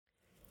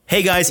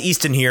Hey guys,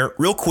 Easton here.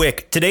 Real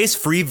quick, today's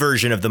free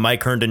version of the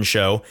Mike Herndon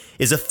Show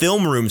is a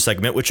film room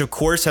segment, which of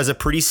course has a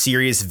pretty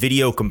serious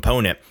video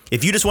component.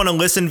 If you just want to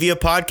listen via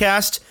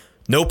podcast,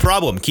 no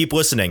problem, keep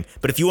listening.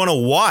 But if you want to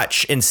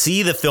watch and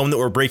see the film that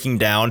we're breaking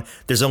down,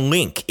 there's a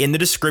link in the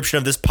description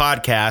of this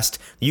podcast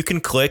you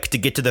can click to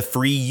get to the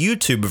free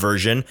YouTube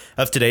version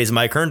of today's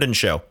Mike Herndon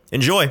Show.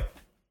 Enjoy.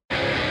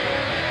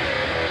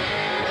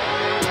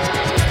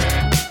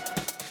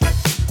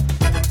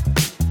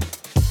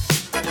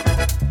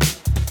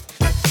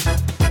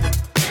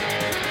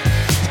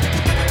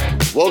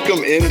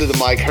 Welcome into the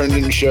Mike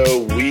Herndon Show,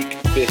 Week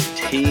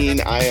 15.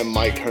 I am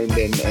Mike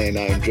Herndon, and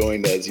I am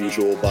joined, as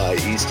usual, by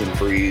Easton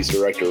Freeze,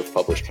 Director of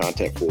Published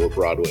Content for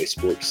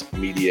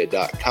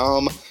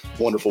BroadwaySportsMedia.com,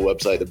 wonderful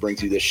website that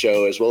brings you this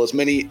show, as well as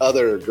many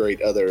other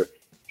great other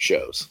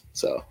shows.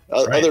 So,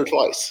 other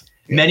twice.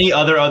 Many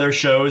other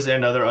shows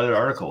and other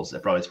articles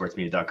at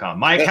BroadwaySportsMedia.com.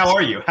 Mike, how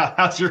are you?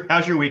 How's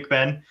your week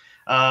been?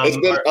 It's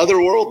been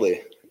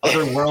otherworldly.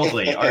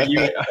 Otherworldly.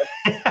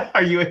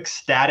 Are you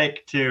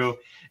ecstatic to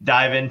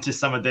dive into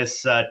some of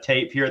this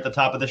tape here at the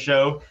top of the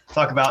show?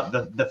 Talk about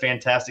the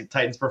fantastic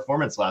Titans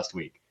performance last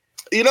week.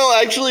 You know,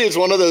 actually, it's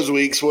one of those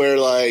weeks where,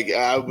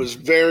 I was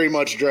very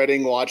much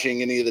dreading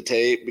watching any of the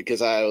tape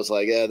because I was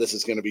like, yeah, this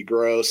is going to be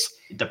gross.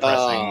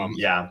 Depressing,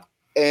 yeah.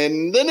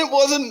 And then it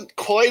wasn't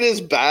quite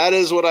as bad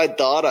as what I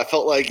thought. I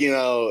felt like,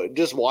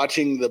 just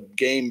watching the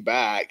game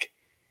back,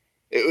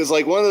 it was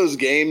like one of those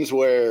games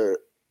where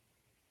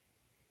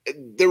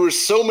there were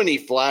so many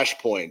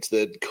flashpoints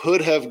that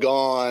could have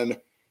gone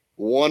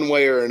one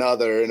way or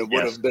another, and it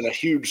would have been a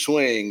huge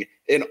swing,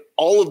 and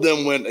all of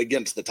them went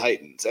against the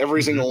Titans,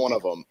 every single one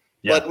of them.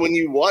 Yeah. But when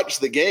you watch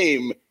the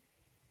game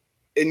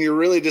and you're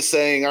really just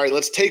saying, all right,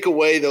 let's take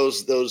away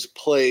those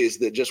plays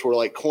that just were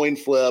like coin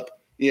flip,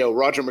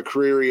 Roger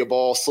McCreary, a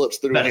ball slips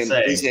through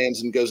his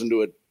hands and goes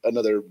into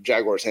another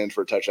Jaguars' hands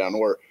for a touchdown,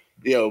 or,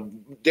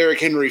 Derrick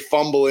Henry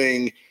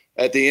fumbling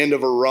at the end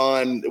of a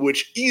run,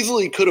 which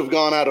easily could have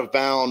gone out of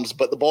bounds,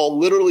 but the ball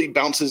literally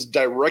bounces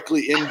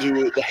directly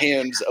into the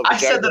hands of the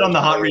Jaguars. I said that on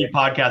the Hot Read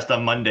podcast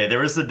on Monday. There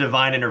was a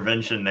divine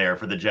intervention there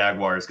for the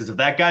Jaguars, because if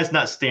that guy's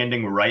not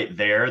standing right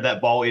there,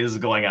 that ball is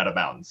going out of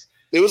bounds.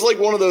 It was like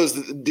one of those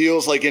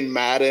deals like in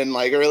Madden,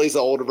 or at least the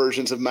older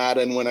versions of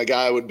Madden, when a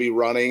guy would be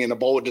running and the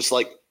ball would just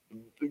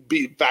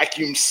be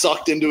vacuum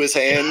sucked into his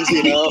hands,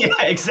 Yeah,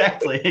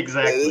 exactly.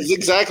 It's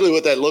exactly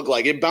what that looked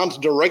like. It bounced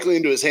directly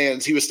into his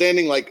hands. He was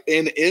standing like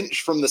an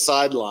inch from the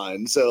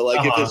sideline. So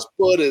if his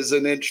foot is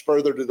an inch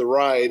further to the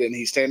right and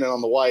he's standing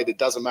on the white, it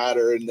doesn't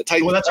matter. And the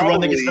Titans, well, that's a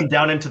run that gets them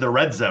down into the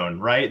red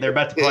zone, right? They're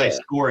about to probably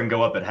score and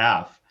go up at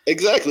half.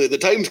 Exactly. The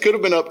Titans could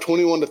have been up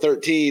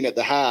 21-13 at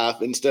the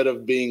half instead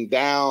of being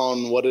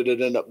down. What did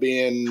it end up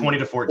being?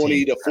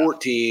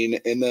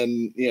 20-14. And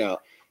then,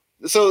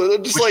 so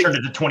just which turned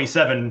it to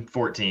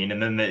 27-14,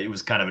 and then it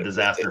was kind of a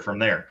disaster from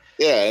there.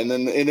 Yeah, and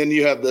then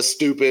you have the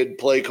stupid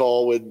play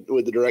call with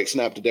the direct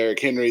snap to Derrick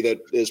Henry that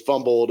is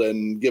fumbled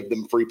and give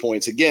them free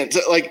points again.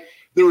 So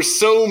there were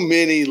so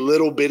many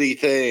little bitty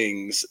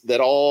things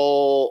that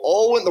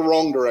all went the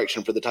wrong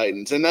direction for the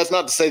Titans. And that's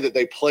not to say that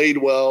they played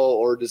well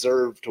or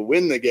deserved to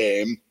win the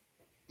game,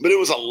 but it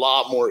was a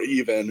lot more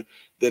even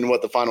than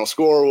what the final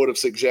score would have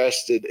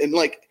suggested. And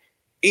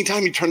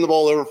anytime you turn the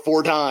ball over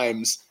 4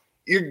 times,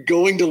 you're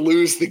going to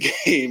lose the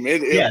game.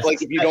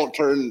 If you don't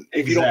turn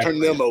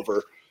them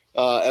over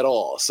at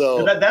all.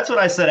 So that's what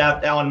I said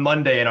on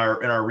Monday in our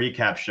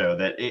recap show,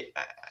 that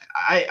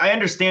I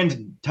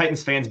understand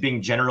Titans fans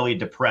being generally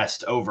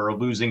depressed over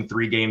losing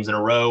 3 games in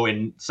a row,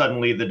 and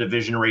suddenly the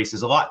division race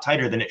is a lot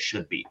tighter than it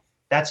should be.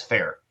 That's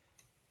fair.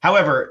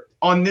 However,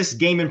 on this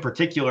game in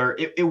particular,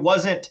 it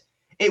wasn't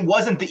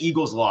the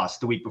Eagles' loss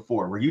the week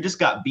before, where you just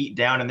got beat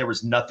down and there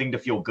was nothing to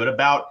feel good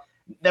about.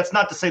 That's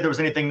not to say there was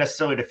anything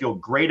necessarily to feel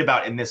great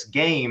about in this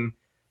game,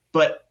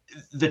 but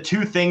the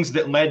 2 things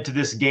that led to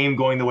this game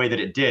going the way that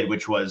it did,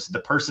 which was the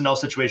personnel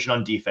situation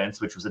on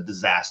defense, which was a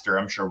disaster,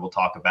 I'm sure we'll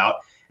talk about.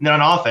 And then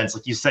on offense,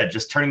 like you said,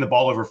 just turning the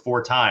ball over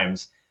 4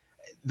 times.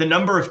 The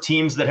number of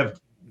teams that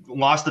have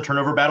lost the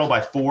turnover battle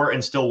by 4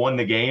 and still won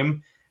the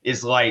game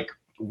is 1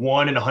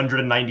 in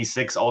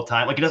 196 all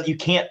time. It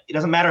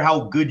doesn't matter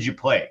how good you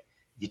play.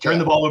 If you turn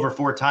the ball over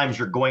 4 times,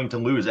 you're going to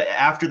lose.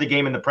 After the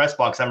game in the press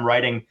box, I'm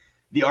writing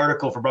the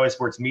article for Broadway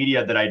Sports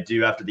Media that I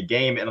do after the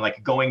game, and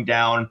going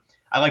down,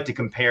 I like to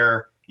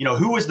compare,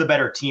 who was the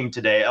better team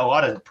today? A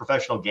lot of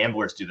professional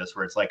gamblers do this,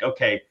 where it's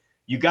okay,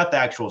 you got the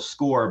actual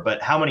score,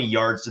 but how many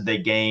yards did they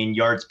gain,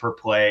 yards per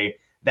play,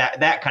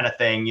 that kind of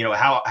thing.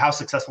 How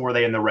successful were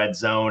they in the red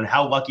zone?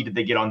 How lucky did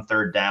they get on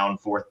 3rd down,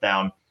 4th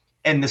down?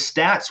 And the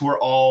stats were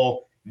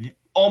all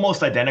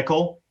almost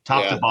identical,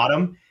 top to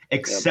bottom,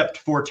 except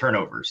for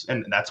turnovers.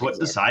 And that's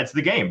what decides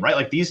the game,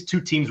 right? These 2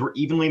 teams were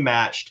evenly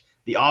matched.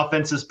 The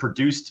offenses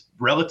produced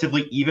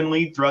relatively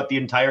evenly throughout the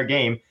entire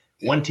game.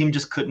 One team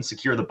just couldn't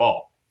secure the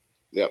ball.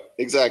 Yep,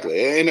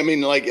 exactly. And I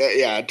mean, I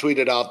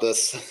tweeted out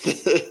this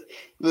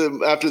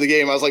after the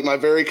game. I was like, my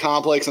very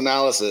complex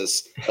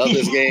analysis of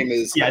this game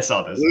is yeah, I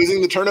saw this.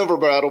 Losing the turnover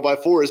battle by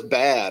 4 is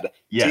bad.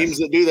 Yes. Teams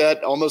that do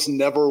that almost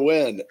never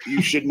win.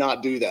 You should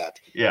not do that.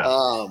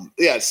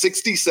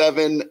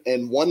 67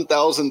 and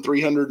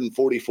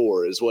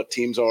 1,344 is what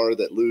teams are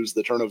that lose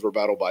the turnover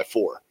battle by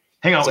 4.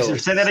 Hang on, so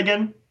say that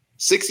again.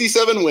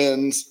 67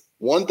 wins,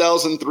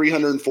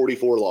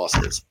 1,344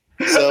 losses.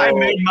 So I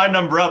made my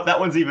number up. That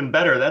one's even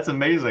better. That's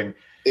amazing.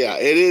 Yeah,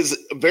 it is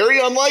very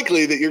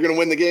unlikely that you're going to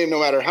win the game no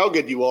matter how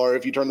good you are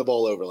if you turn the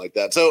ball over like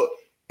that. So,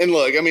 and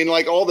look, I mean,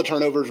 like all the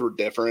turnovers were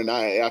different.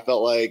 I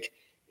felt like,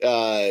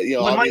 by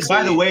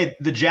the way,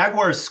 the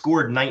Jaguars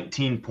scored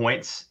 19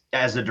 points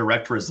as a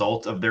direct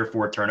result of their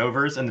 4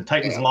 turnovers, and the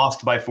Titans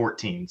lost by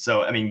 14.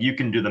 So, I mean, you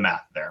can do the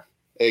math there.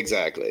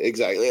 Exactly.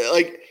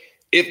 Like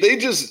if they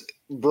just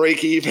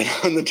break even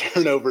on the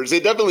turnovers,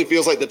 it definitely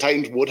feels like the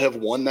Titans would have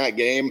won that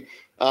game.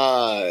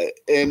 And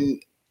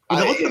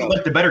they looked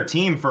like the better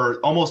team for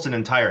almost an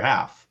entire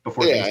half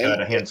before things got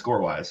out of hand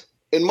score-wise.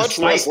 And much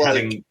less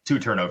having 2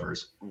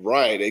 turnovers.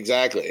 Right,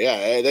 exactly.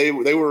 Yeah,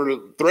 they were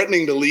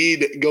threatening to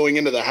lead going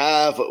into the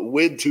half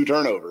with 2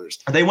 turnovers.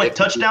 They went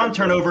touchdown,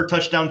 turnover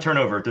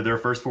through their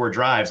first 4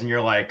 drives, and you're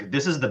like,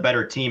 this is the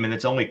better team, and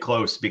it's only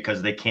close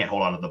because they can't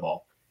hold on to the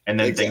ball. And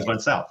then things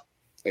went south.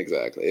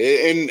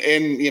 Exactly. And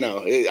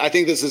I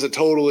think this is a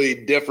totally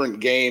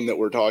different game that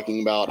we're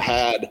talking about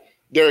had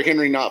Derrick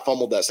Henry not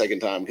fumbled that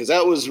second time, because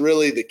that was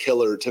really the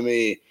killer to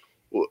me,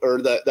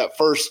 or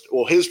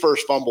his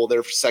first fumble,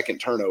 their second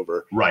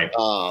turnover. Right.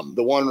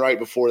 The one right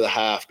before the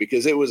half,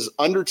 because it was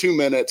under 2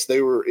 minutes.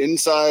 They were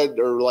inside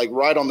or like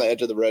right on the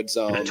edge of the red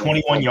zone. At the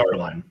 21-yard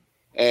line.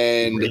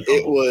 And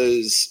it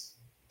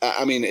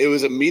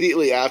was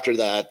immediately after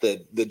that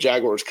the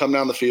Jaguars come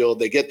down the field.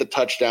 They get the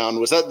touchdown.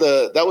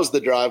 That was the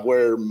drive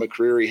where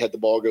McCreary had the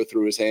ball go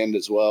through his hand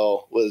as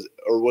well?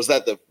 Was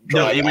that the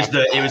drive? No,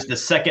 it was the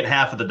second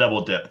half of the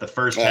double dip. The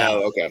first half.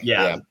 Oh, okay.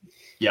 Yeah.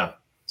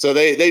 So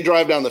they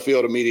drive down the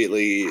field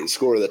immediately,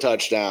 score the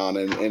touchdown,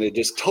 and it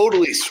just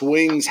totally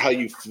swings how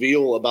you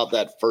feel about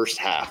that first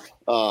half.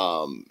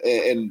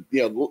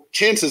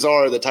 Chances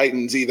are the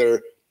Titans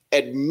either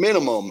at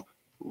minimum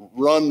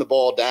run the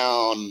clock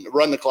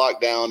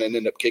down, and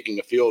end up kicking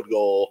a field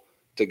goal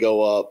to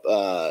go up,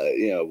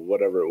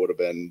 whatever it would have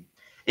been.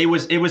 It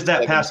was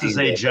that pass to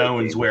Zay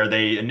Jones where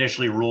they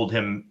initially ruled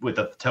him with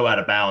a toe out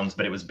of bounds,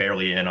 but it was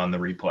barely in on the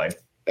replay.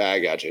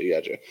 I got you.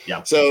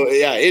 Yeah. So,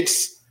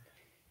 it's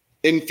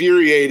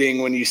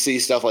infuriating when you see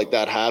stuff like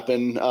that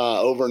happen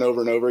over and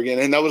over and over again.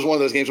 And that was one of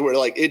those games where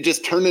like it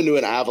just turned into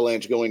an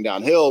avalanche going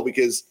downhill,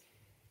 because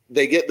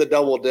they get the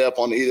double dip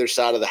on either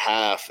side of the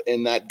half,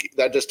 and that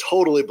just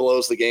totally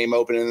blows the game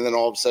open. And then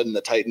all of a sudden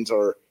the Titans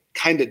are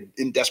kind of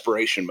in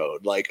desperation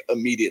mode, like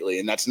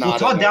immediately. And that's not.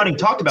 Todd Downing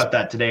talked about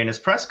that today in his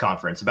press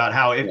conference about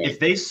how if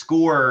they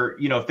score,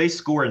 if they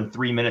score in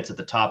 3 minutes at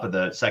the top of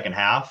the second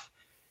half,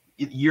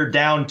 you're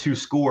down 2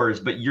 scores,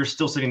 but you're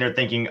still sitting there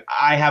thinking,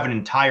 I have an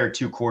entire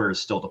 2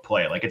 quarters still to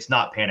play. Like, it's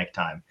not panic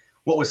time.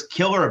 What was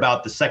killer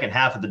about the second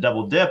half of the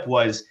double dip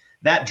was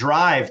that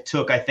drive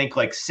took, I think,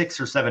 like 6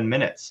 or 7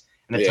 minutes.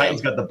 And the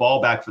Titans got the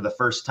ball back for the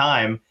first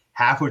time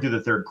halfway through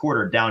the third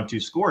quarter, down 2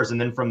 scores.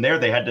 And then from there,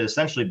 they had to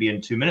essentially be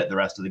in 2 minutes the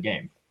rest of the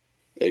game.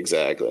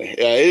 Exactly.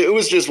 Yeah, it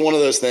was just one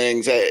of those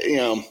things that,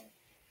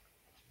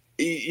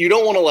 you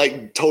don't want to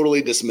like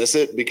totally dismiss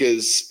it,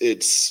 because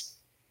it's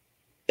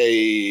how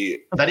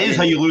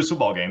you lose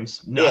football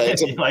games. No, yeah,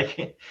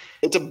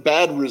 it's a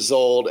bad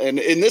result. And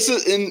this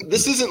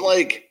isn't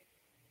like,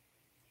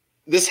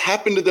 this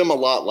happened to them a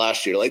lot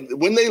last year. Like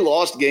when they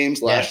lost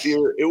games last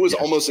year, it was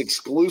almost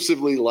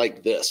exclusively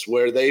like this,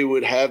 where they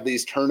would have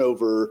these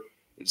turnover,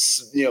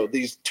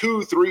 these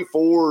 2, 3,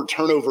 4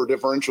 turnover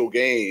differential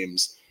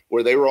games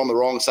where they were on the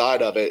wrong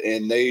side of it.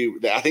 And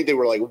I think they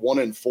were like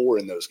 1-4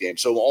 in those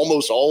games. So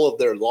almost all of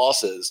their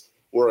losses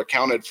were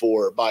accounted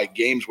for by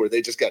games where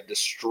they just got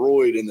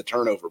destroyed in the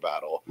turnover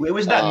battle. It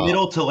was that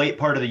middle to late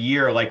part of the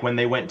year, like when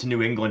they went to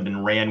New England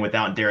and ran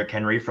without Derrick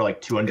Henry for like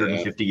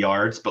 250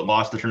 yards, but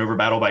lost the turnover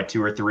battle by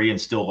 2 or 3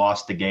 and still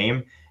lost the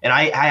game. And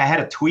I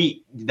had a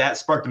tweet that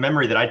sparked a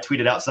memory that I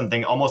tweeted out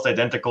something almost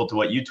identical to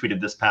what you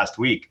tweeted this past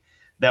week.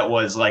 That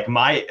was like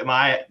my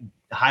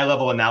high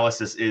level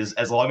analysis is,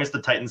 as long as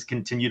the Titans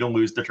continue to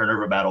lose the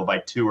turnover battle by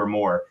 2 or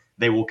more,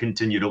 they will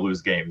continue to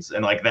lose games.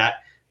 And like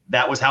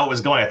that was how it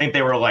was going. I think they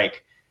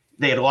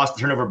had lost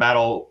the turnover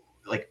battle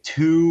like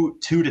 2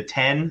 to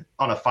 10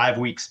 on a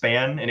 5-week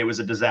span, and it was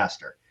a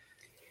disaster.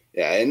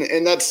 Yeah,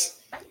 and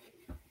that's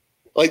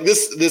like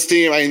this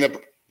team. I mean,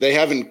 they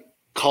haven't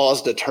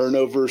caused a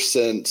turnover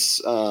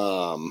since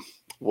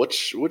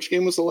which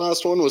game was the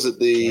last one? Was it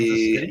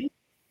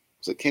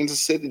Kansas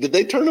City? Did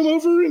they turn them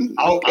over?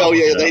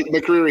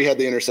 McCreary had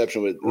the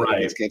interception with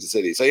Kansas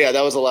City. So yeah,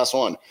 that was the last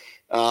one.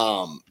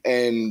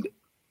 And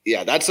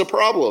yeah, that's a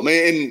problem.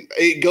 And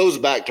it goes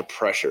back to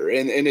pressure.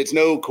 And it's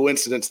no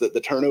coincidence that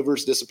the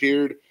turnovers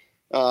disappeared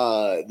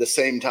the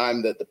same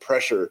time that the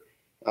pressure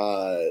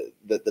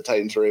that the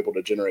Titans are able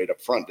to generate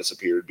up front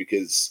disappeared,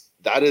 because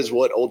that is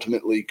what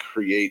ultimately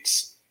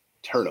creates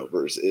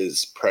turnovers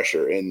is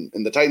pressure. And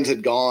the Titans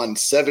had gone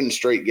 7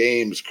 straight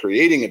games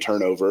creating a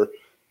turnover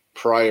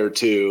prior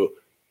to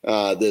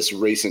this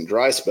recent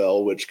dry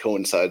spell, which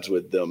coincides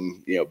with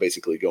them,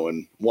 basically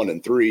going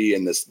 1-3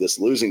 in this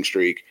losing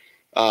streak.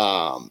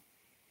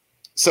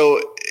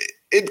 So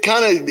it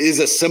kind of is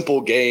a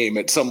simple game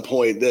at some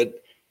point that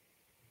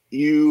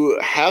you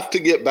have to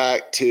get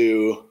back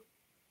to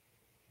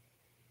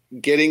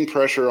getting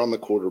pressure on the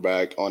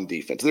quarterback on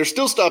defense. They're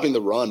still stopping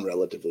the run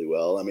relatively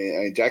well. I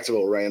mean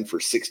Jacksonville ran for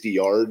 60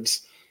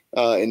 yards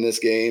in this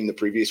game. The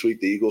previous week,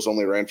 the Eagles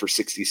only ran for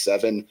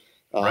 67.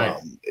 Right.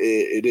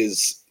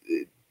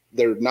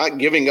 They're not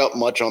giving up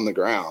much on the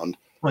ground.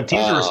 When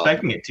teams are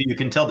respecting it too, you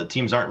can tell that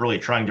teams aren't really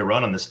trying to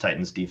run on this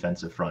Titans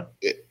defensive front.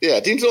 Yeah,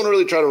 teams don't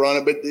really try to run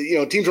it, but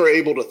teams are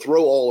able to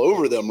throw all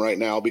over them right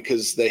now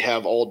because they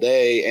have all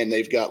day, and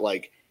they've got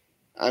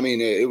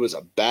it was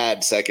a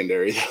bad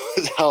secondary that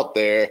was out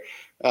there.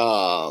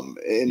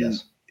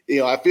 Yes.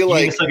 I feel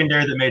like the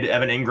secondary that made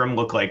Evan Ingram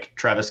look like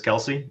Travis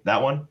Kelce,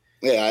 that one.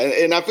 Yeah,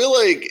 and I feel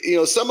like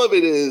some of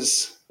it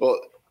is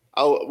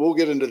we'll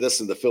get into this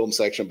in the film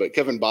section, but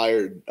Kevin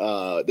Byard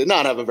did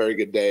not have a very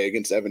good day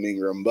against Evan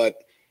Ingram, but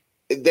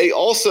there's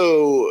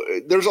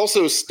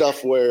also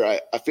stuff where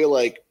I feel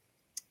like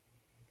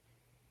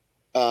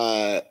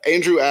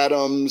Andrew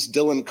Adams,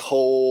 Dylan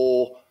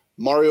Cole,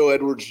 Mario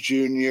Edwards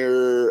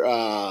Jr.,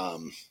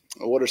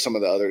 what are some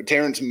of the other?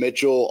 Terrence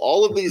Mitchell,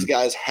 all of these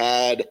guys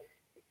had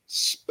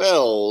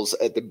spells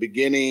at the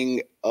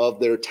beginning of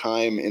their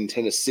time in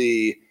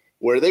Tennessee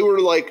where they were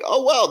like,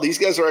 oh, wow, these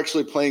guys are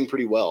actually playing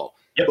pretty well.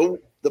 Yep. But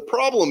the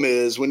problem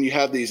is when you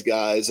have these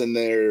guys and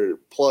they're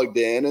plugged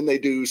in and they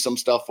do some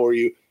stuff for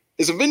you,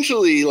 is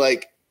eventually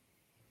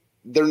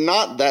they're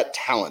not that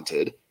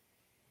talented.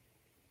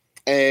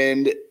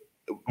 And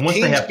once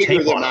teams they have figure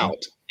tape them on them.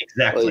 out.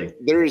 Exactly.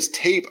 There is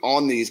tape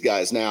on these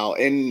guys now.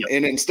 And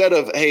instead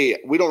of, hey,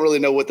 we don't really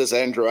know what this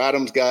Andrew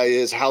Adams guy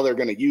is, how they're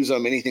going to use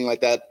him, anything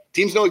like that.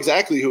 Teams know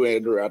exactly who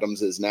Andrew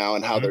Adams is now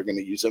and how they're going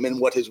to use him and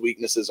what his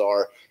weaknesses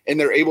are. And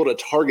they're able to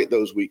target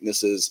those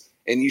weaknesses.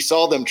 And you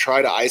saw them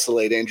try to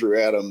isolate Andrew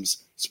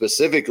Adams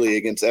specifically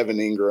against Evan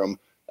Ingram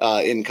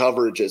in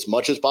coverage as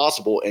much as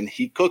possible. And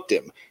he cooked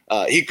him.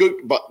 He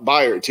cooked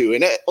Byard too.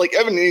 And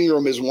Evan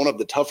Ingram is one of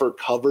the tougher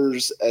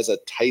covers as a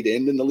tight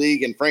end in the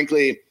league. And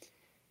frankly,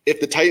 if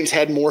the Titans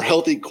had more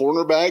healthy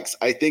cornerbacks,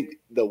 I think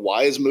the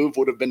wise move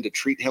would have been to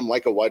treat him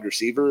like a wide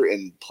receiver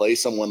and play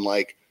someone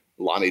like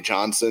Lonnie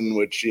Johnson,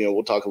 which,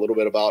 we'll talk a little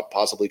bit about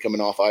possibly coming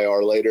off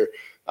IR later.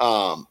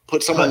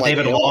 Put someone like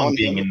David Long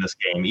being in this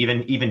game,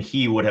 even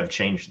he would have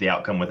changed the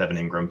outcome with Evan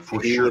Ingram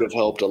for he sure. He would have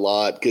helped a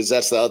lot because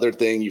that's the other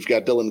thing. You've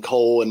got Dylan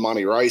Cole and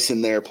Monty Rice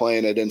in there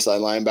playing at inside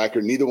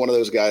linebacker. Neither one of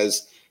those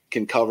guys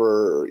can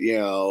cover,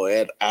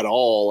 at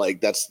all.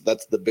 That's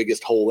the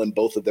biggest hole in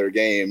both of their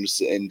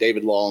games. And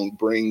David Long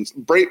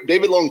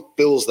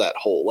fills that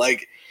hole. And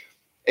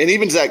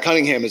even Zach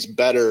Cunningham is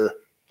better.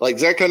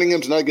 Zach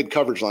Cunningham's not a good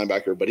coverage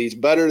linebacker, but he's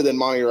better than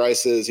Monty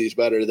Rice is. He's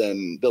better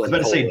than Dylan Cole. I was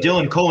about to say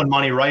Dylan Cole and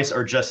Monty Rice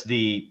are just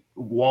the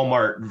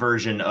Walmart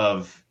version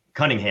of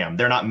Cunningham.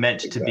 They're not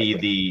meant to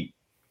be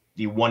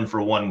the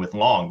 1-for-1 with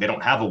Long. They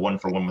don't have a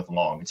 1-for-1 with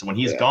Long. And so when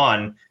he's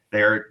gone,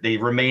 they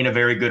remain a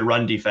very good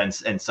run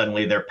defense, and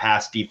suddenly their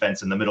pass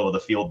defense in the middle of the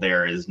field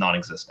there is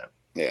non-existent.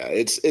 Yeah,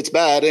 it's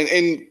bad.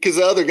 And because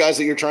the other guys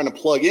that you're trying to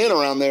plug in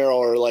around there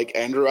are like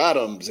Andrew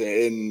Adams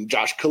and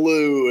Josh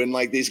Kalu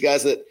and these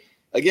guys that,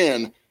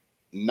 again,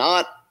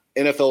 not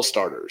NFL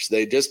starters.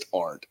 They just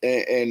aren't.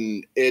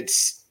 And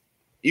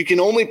you can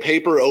only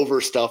paper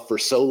over stuff for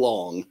so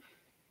long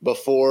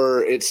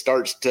before it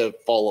starts to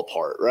fall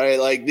apart,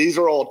 right? These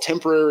are all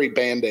temporary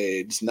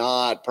Band-Aids,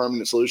 not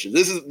permanent solutions.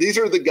 These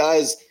are the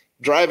guys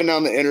driving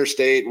down the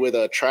interstate with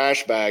a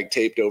trash bag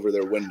taped over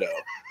their window.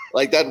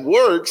 That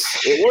works.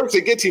 It works.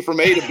 It gets you from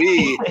A to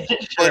B. Sure.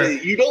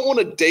 But you don't want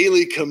to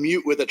daily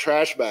commute with a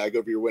trash bag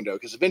over your window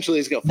because eventually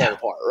it's going to fall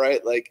apart,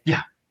 right?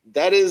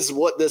 That is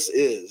what this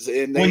is.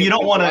 And when you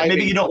don't want to,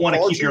 maybe you don't want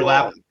to keep your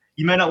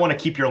you might not want to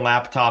keep your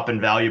laptop and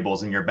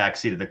valuables in your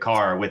backseat of the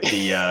car with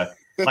the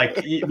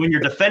when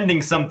you're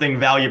defending something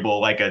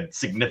valuable, like a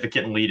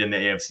significant lead in the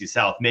AFC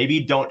South, maybe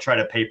don't try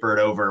to paper it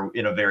over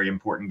in a very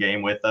important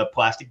game with a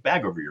plastic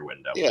bag over your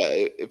window. Yeah,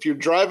 if you're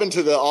driving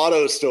to the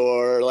auto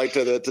store,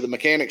 to the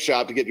mechanic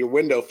shop to get your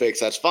window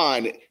fixed, that's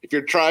fine. If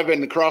you're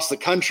driving across the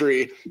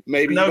country,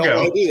 maybe you don't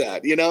want to do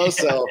that,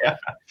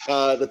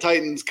 So the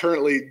Titans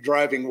currently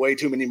driving way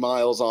too many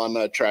miles on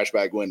a trash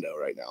bag window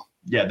right now.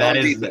 Yeah,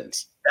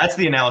 that's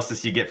the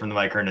analysis you get from the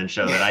Mike Herndon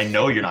Show that I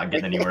know you're not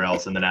getting anywhere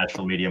else in the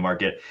national media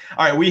market.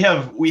 All right, we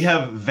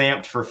have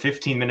vamped for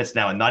 15 minutes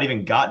now and not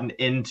even gotten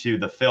into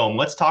the film.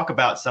 Let's talk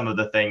about some of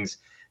the things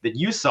that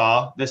you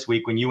saw this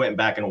week when you went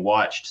back and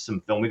watched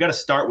some film. We got to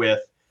start with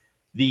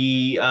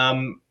the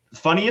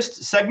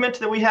funniest segment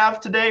that we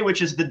have today,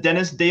 which is the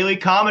Dennis Daly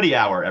Comedy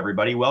Hour.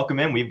 Everybody, welcome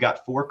in. We've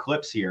got 4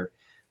 clips here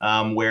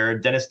where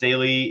Dennis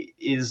Daly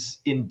is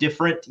in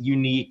different,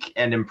 unique,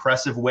 and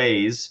impressive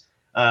ways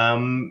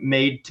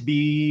made to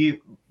be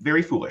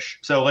very foolish.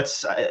 So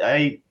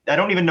I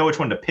don't even know which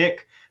one to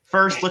pick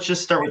first, let's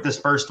just start with this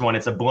first one.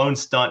 It's a blown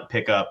stunt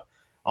pickup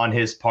on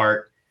his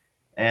part.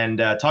 And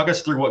talk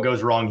us through what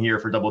goes wrong here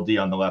for Double D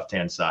on the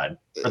left-hand side,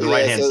 or the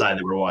right-hand side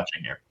that we're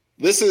watching here.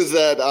 This is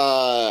that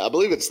I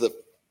believe it's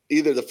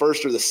either the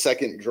first or the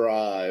second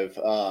drive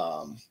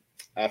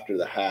after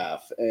the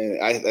half.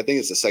 And I think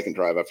it's the second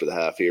drive after the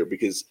half here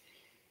because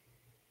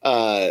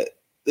the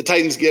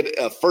Titans get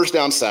a first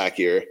down sack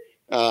here.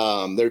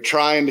 They're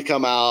trying to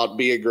come out,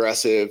 be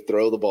aggressive,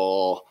 throw the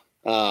ball.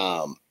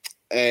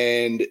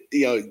 And,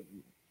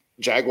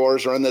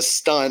 Jaguars run this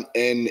stunt,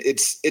 and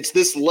it's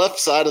this left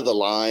side of the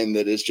line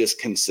that is just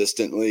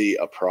consistently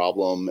a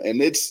problem.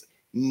 And it's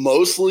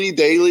mostly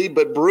Daly,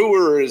 but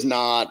Brewer is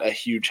not a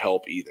huge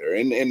help either.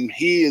 And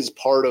he is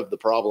part of the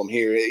problem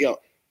here.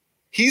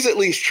 He's at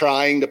least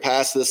trying to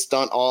pass this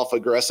stunt off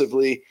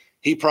aggressively.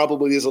 He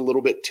probably is a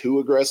little bit too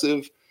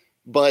aggressive,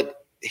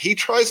 but he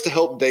tries to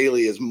help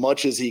Daly as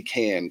much as he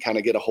can kind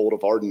of get a hold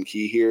of Arden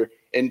Key here.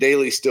 And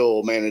Daly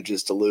still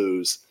manages to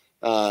lose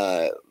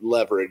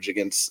leverage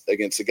against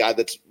a guy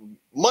that's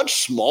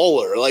much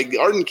smaller. Like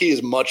Arden Key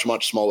is much,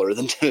 much smaller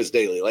than Dennis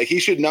Daly. Like he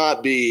should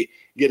not be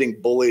getting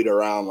bullied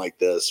around like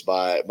this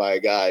by a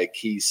guy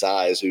Key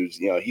size who's,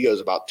 he goes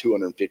about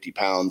 250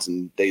 pounds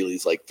and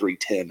Daly's like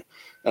 310.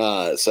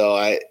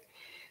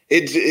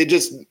 It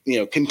just,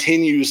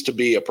 continues to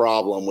be a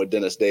problem with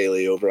Dennis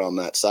Daly over on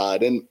that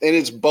side. And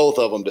it's both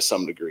of them to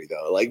some degree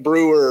though. Like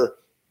Brewer,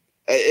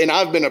 and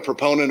I've been a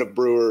proponent of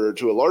Brewer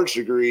to a large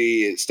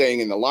degree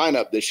staying in the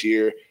lineup this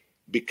year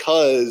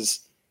because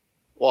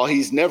while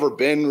he's never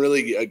been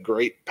really a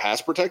great pass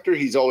protector,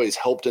 he's always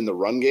helped in the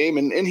run game.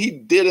 And he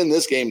did in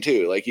this game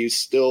too. Like he's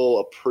still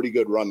a pretty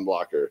good run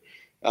blocker.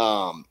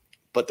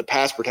 But the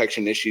pass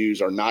protection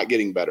issues are not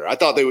getting better. I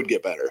thought they would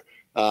get better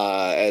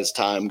as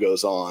time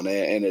goes on.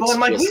 And it's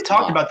Mike, we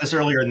talked about this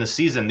earlier in the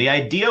season. The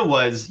idea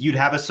was you'd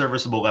have a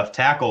serviceable left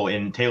tackle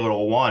in Taylor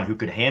Lewan who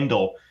could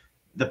handle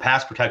the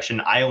pass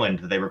protection island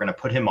that they were going to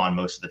put him on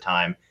most of the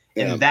time.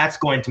 And that's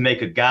going to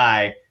make a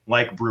guy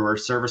like Brewer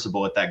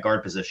serviceable at that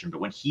guard position. But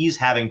when he's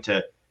having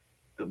to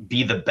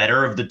be the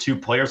better of the two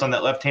players on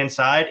that left-hand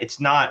side,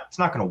 it's not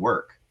going to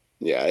work.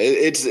 Yeah,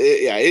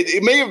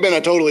 it may have been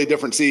a totally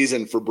different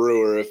season for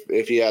Brewer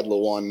if he had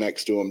Lewan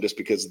next to him, just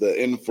because the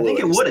influence.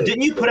 I think it would.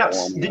 Didn't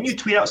you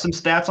tweet out some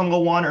stats on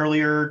Lewan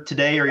earlier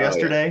today or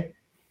yesterday?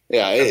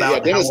 Yeah,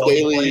 Dennis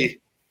Daly.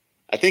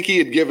 I think he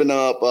had given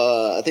up.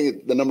 I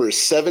think the number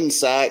is 7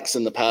 sacks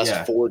in the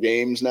past 4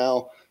 games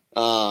now,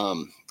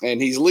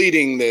 and he's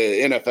leading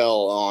the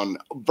NFL on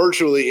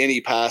virtually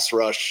any pass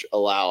rush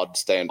allowed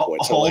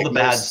standpoint. All the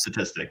bad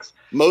statistics.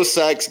 Most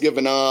sacks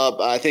given up.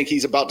 I think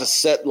he's about to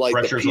set like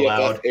pressures the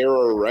PFF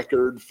era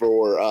record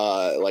for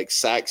like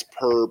sacks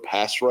per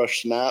pass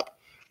rush snap.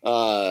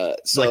 So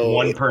like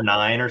 1 per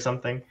 9 or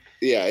something.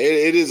 Yeah,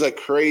 it is a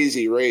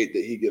crazy rate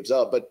that he gives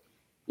up, but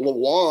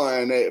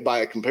Lewan, by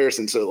a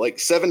comparison, so like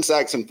 7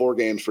 sacks in 4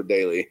 games for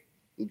Daly.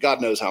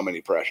 God knows how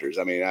many pressures.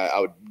 I mean, I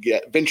would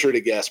venture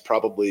to guess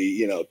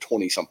probably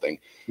 20 something.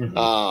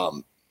 Mm-hmm.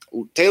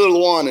 Taylor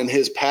Lewan in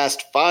his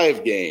past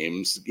 5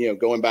 games,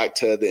 going back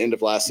to the end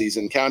of last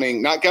season,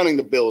 not counting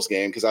the Bills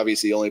game because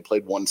obviously he only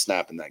played 1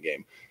 snap in that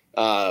game,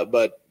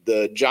 but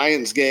the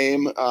Giants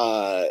game,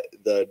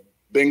 the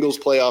Bengals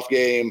playoff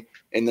game,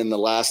 and then the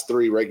last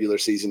 3 regular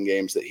season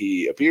games that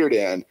he appeared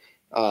in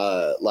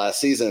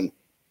last season.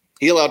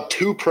 He allowed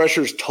 2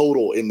 pressures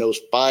total in those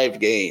 5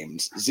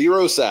 games,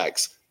 0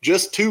 sacks,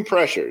 just 2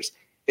 pressures.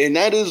 And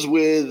that is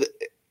with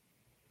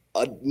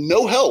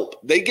no help.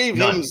 They gave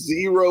him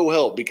 0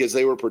 help because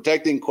they were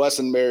protecting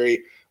Quessenberry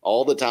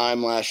all the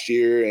time last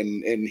year.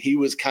 And he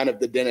was kind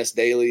of the Dennis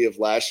Daly of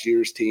last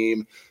year's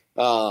team.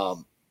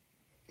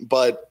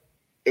 But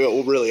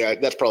really,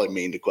 that's probably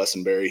mean to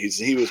Quessenberry.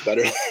 He was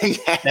better than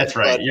that. That's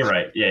right. You're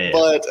right. Yeah.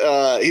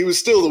 But he was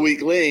still the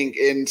weak link.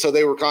 And so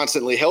they were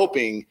constantly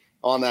helping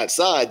on that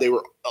side. They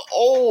were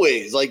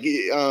always like,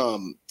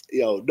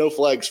 No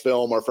Flags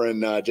Film, our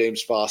friend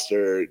James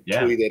Foster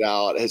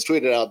has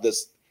tweeted out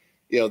this,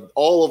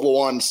 all of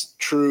Lewan's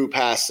true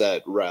pass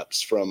set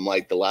reps from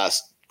like the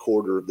last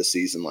quarter of the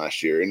season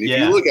last year. And if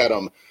you look at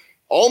them,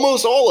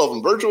 almost all of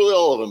them, virtually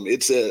all of them,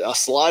 it's a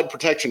slide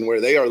protection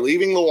where they are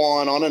leaving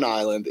Lewan on an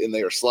island and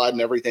they are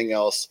sliding everything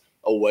else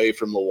away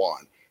from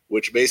Lewan,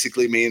 which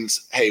basically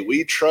means, hey,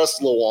 we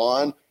trust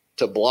Lewan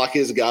to block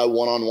his guy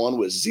one-on-one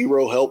with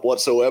 0 help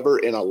whatsoever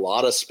in a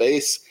lot of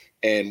space.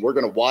 And we're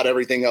going to wad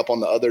everything up on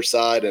the other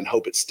side and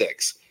hope it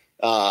sticks.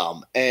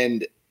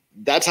 And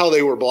that's how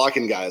they were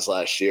blocking guys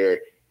last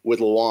year with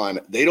Lewan.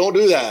 They don't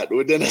do that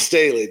with Dennis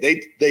Daly.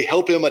 They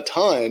help him a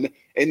ton,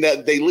 and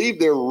that they leave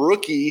their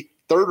rookie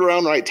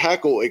 3rd-round right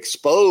tackle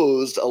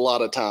exposed a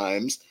lot of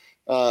times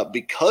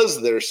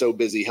because they're so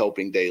busy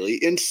helping Daly.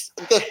 And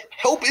the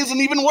help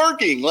isn't even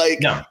working.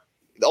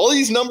 all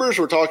these numbers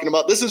we're talking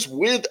about, this is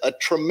with a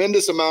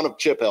tremendous amount of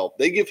chip help.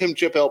 They give him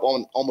chip help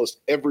on almost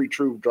every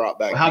true drop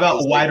back. How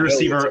about wide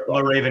receiver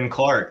LaRaven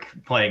Clark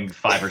playing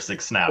 5 or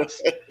 6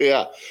 snaps?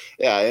 Yeah.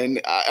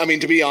 And I mean,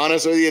 to be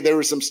honest with you, there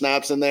were some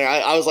snaps in there.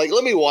 I was like,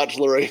 let me watch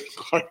LaRaven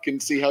Clark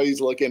and see how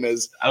he's looking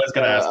as I was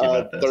going to ask you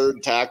about this.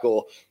 Third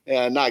tackle.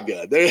 Yeah, not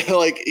good. They're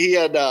like he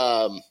had,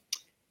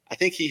 I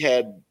think he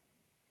had,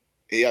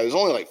 it was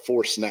only like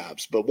 4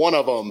 snaps, but one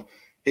of them,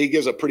 he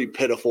gives a pretty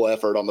pitiful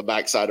effort on the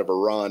backside of a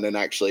run and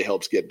actually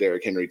helps get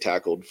Derrick Henry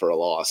tackled for a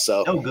loss.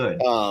 So, good.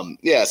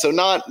 So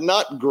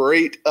not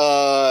great,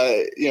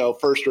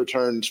 first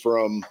returns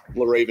from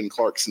LaRaven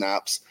Clark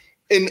snaps.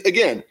 And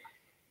again,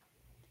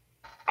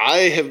 I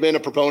have been a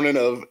proponent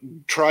of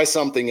try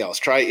something else,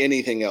 try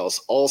anything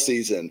else all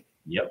season.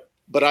 Yep.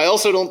 But I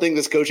also don't think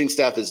this coaching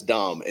staff is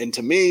dumb. And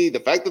to me, the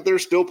fact that they're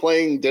still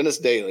playing Dennis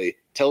Daly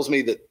tells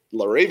me that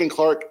LaRaven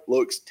Clark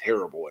looks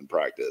terrible in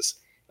practice.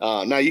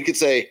 Now you could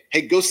say,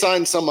 hey, go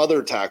sign some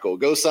other tackle,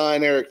 go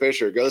sign Eric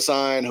Fisher, go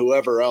sign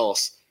whoever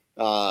else,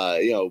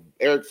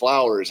 Eric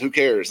Flowers, who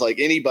cares, like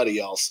anybody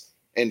else,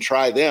 and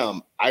try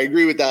them. I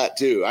agree with that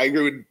too. I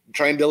agree with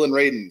trying Dylan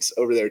Radins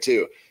over there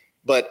too.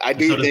 But I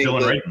do think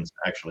Dylan Radins,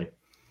 actually.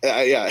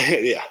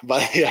 Yeah.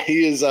 But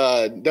he is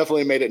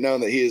definitely made it known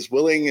that he is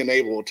willing and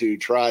able to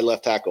try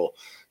left tackle.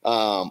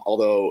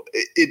 Although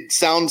it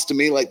sounds to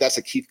me like that's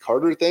a Keith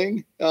Carter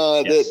thing,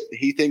 that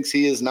he thinks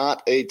he is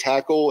not a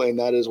tackle, and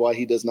that is why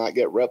he does not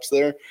get reps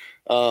there.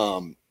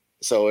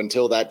 So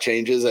until that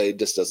changes, it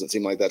just doesn't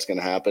seem like that's going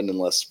to happen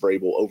unless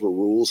Vrabel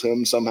overrules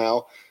him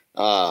somehow.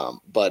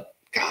 But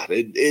God,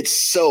 it's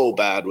so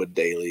bad with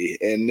Daly,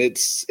 and it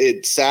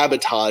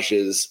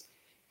sabotages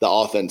the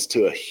offense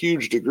to a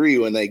huge degree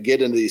when they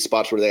get into these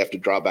spots where they have to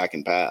drop back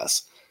and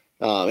pass.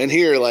 And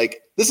here,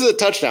 like, this is a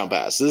touchdown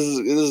pass. This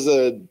is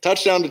a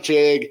touchdown to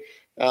Chig.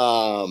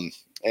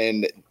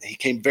 And he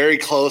came very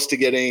close to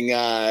getting,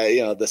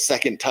 the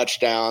second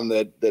touchdown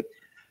that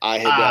I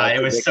had.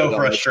 It was so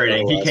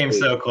frustrating. He came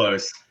so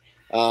close.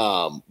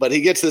 But he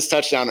gets this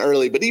touchdown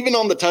early. But even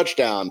on the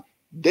touchdown,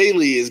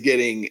 Daly is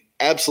getting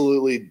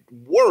absolutely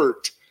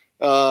worked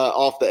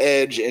off the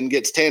edge and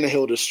gets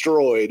Tannehill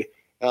destroyed.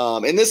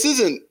 And this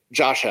isn't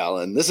Josh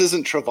Allen. This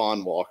isn't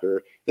Travon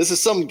Walker. This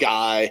is some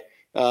guy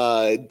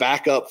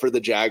backup for the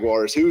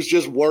Jaguars who's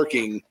just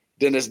working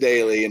Dennis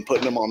Daly and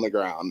putting him on the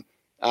ground.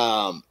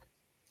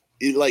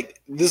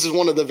 This is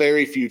one of the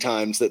very few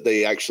times that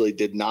they actually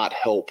did not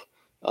help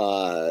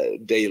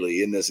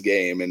Daly in this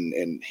game,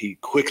 and he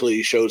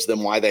quickly shows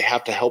them why they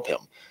have to help him.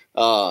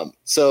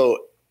 So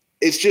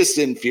it's just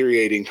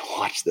infuriating to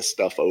watch this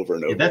stuff over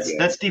and over again.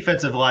 That's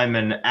defensive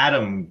lineman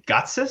Adam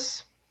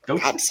Gotsis.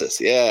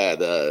 Yeah,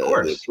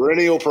 the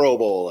perennial Pro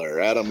Bowler,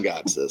 Adam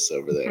Gotsis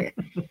over there.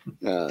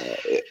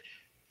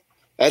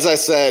 As I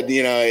said,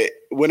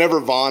 whenever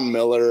Von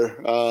Miller,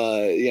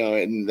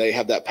 and they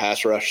have that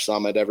pass rush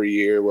summit every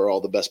year where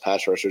all the best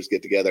pass rushers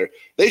get together,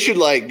 they should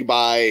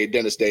buy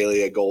Dennis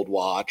Daly a gold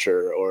watch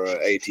or an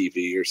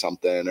ATV or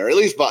something, or at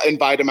least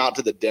invite him out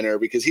to the dinner,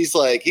 because he's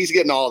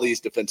getting all these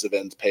defensive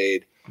ends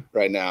paid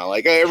right now.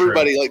 Like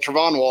everybody, like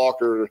Travon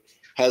Walker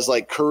has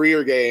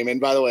career game. And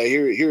by the way,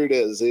 here it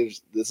is.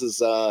 This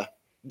is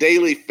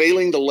Daly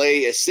failing to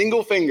lay a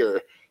single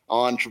finger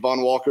on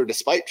Travon Walker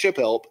despite chip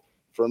help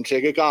from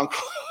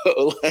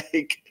Chigakonkwo.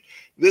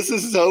 This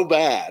is so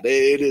bad.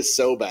 It is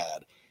so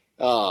bad.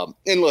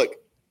 And look,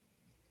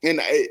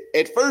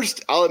 at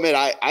first, I'll admit,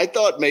 I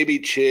thought maybe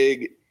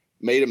Chig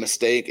made a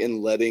mistake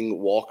in letting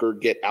Walker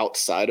get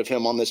outside of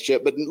him on this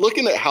chip. But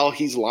looking at how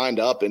he's lined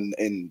up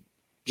and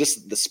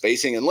just the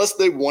spacing, unless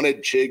they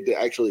wanted Chig to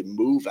actually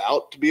move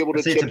out to be able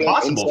to chip him. It's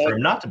impossible for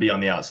him not to be on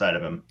the outside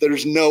of him.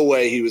 There's no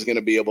way he was going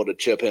to be able to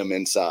chip him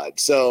inside.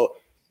 So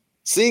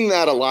seeing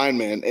that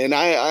alignment, and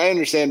I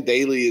understand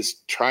Daly is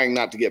trying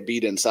not to get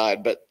beat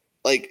inside, but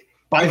I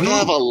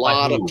have a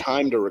lot of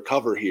time to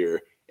recover here.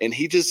 And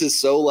he just is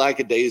so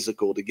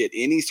lackadaisical to get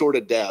any sort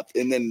of depth,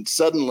 and then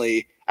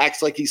suddenly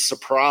acts like he's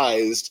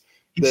surprised.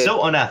 He's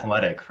so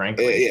unathletic,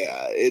 frankly.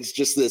 Yeah, it's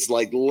just this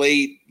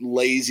late,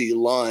 lazy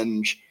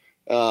lunge.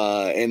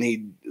 And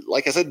he,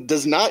 like I said,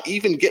 does not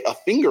even get a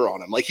finger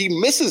on him. He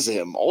misses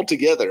him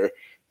altogether.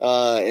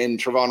 And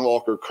Travon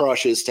Walker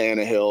crushes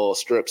Tannehill,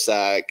 strip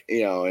sack,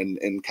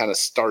 and kind of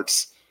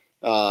starts.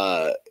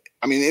 And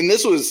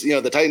this was,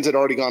 the Titans had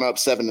already gone up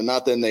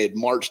 7-0. They had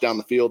marched down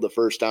the field the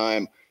first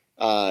time.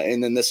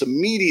 And then this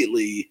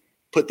immediately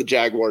put the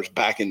Jaguars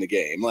back in the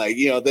game.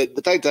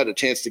 The Titans had a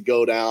chance to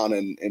go down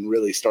and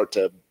really start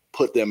to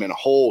put them in a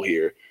hole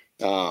here,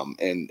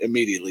 and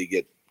immediately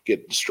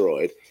get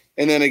destroyed.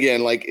 And then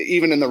again,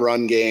 even in the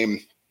run game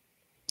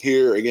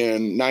here,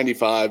 again,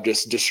 95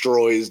 just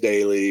destroys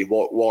Daly,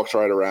 walks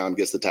right around,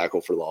 gets the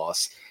tackle for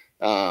loss.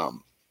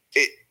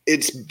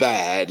 It's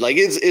bad.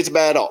 It's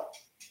bad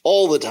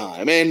all the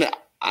time. And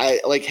I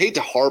hate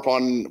to harp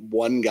on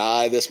one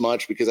guy this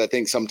much, because I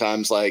think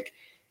sometimes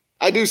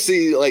I do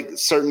see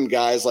certain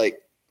guys like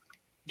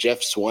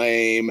Jeff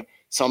Swaim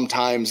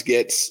sometimes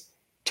gets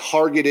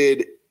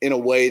targeted in a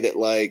way that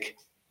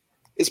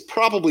is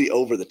probably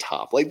over the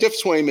top. Like Jeff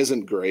Swaim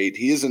isn't great.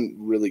 He isn't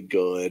really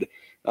good.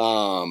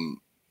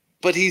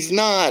 But he's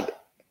not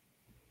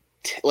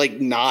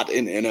not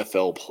an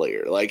NFL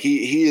player. Like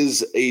he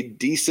is a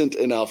decent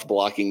enough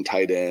blocking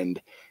tight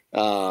end.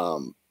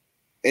 And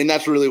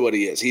that's really what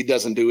he is. He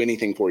doesn't do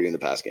anything for you in the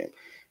pass game.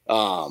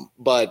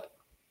 But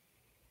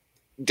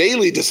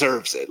Daly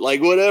deserves it.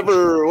 Like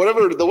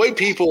whatever the way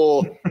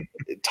people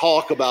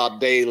talk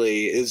about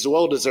Daly is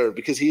well deserved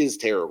because he is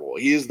terrible.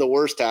 He is the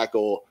worst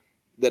tackle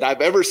that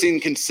I've ever seen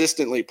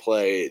consistently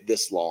play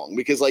this long.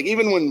 Because like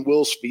even when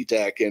Will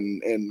Spitek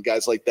and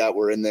guys like that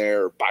were in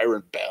there,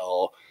 Byron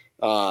Bell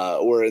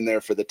were in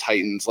there for the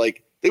Titans,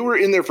 like they were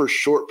in there for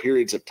short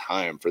periods of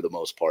time for the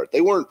most part.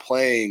 They weren't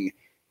playing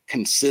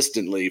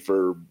consistently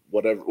for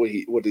what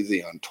is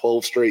he on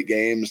 12 straight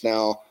games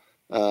now?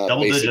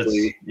 Double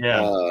digits.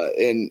 Yeah.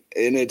 And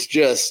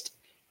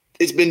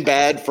it's been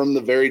bad from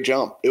the very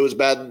jump. It was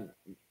bad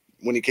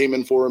when he came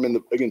in for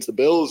him against the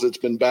Bills. It's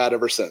been bad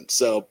ever since.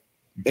 So,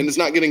 and it's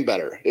not getting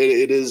better.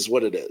 It is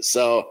what it is.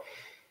 So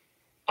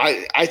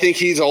I think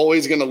he's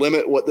always going to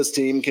limit what this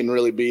team can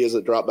really be as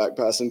a drop back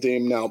passing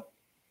team. Now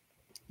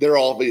they're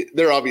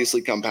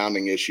obviously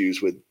compounding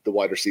issues with the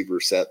wide receiver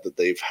set that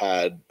they've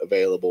had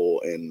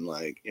available. And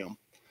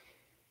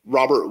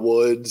Robert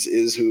Woods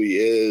is who he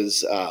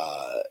is.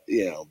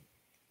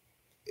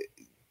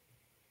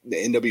 The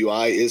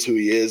NWI is who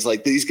he is.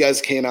 Like these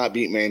guys cannot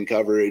beat man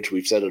coverage.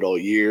 We've said it all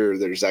year.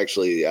 There's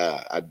actually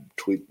I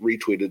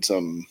retweeted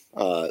some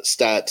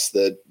stats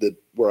that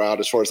were out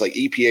as far as like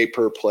EPA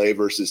per play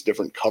versus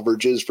different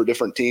coverages for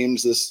different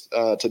teams this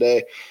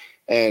today.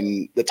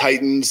 And the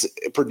Titans,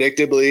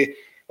 predictably,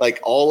 like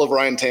all of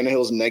Ryan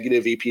Tannehill's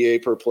negative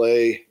EPA per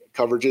play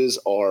coverages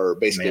are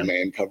basically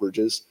man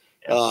coverages.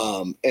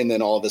 Yeah. And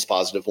then all of his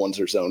positive ones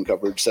are zone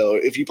coverage. So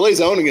if you play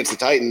zone against the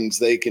Titans,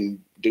 they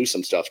can do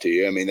some stuff to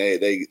you. I mean,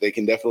 they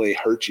can definitely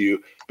hurt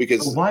you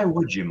because why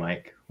would you,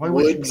 Mike?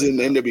 Woods and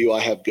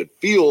NWI have good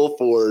feel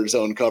for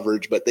zone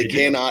coverage, but they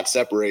cannot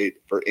separate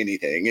for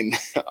anything. And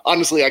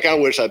honestly, I kind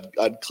of wish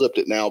I'd clipped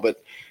it now,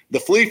 but the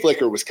flea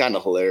flicker was kind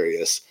of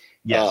hilarious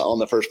on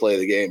the first play of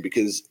the game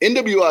because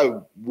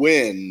NWI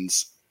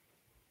wins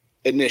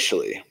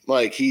initially.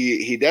 Like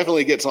he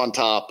definitely gets on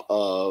top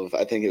of,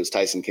 I think it was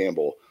Tyson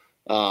Campbell.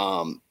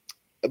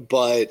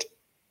 But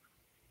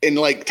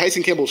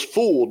Tyson Campbell's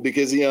fooled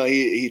because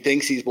he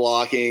thinks he's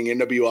blocking.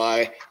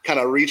 NWI kind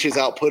of reaches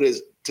out, put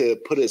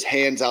his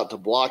hands out to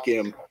block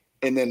him,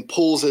 and then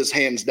pulls his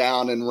hands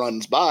down and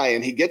runs by,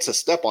 and he gets a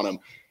step on him.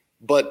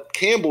 But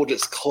Campbell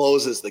just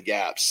closes the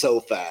gap so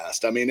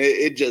fast. I mean,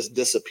 it just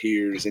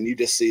disappears, and you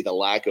just see the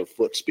lack of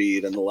foot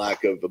speed and the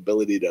lack of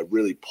ability to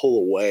really pull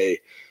away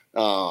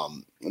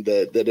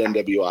that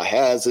NWI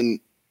has. And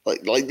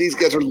like these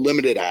guys are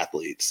limited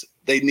athletes.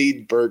 They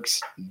need Burks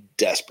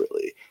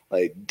desperately.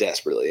 And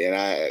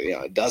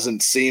it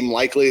doesn't seem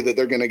likely that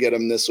they're going to get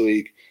him this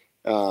week.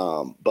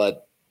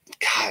 But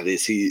God,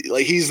 is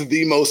he's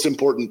the most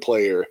important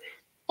player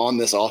on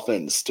this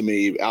offense to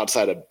me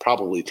outside of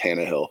probably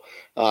Tannehill,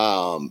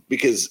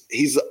 because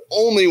he's the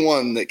only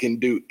one that can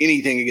do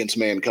anything against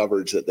man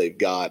coverage that they've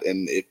got.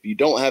 And if you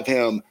don't have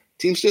him,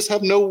 teams just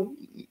have no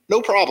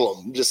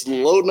problem just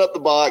loading up the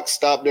box,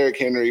 stop Derrick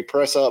Henry,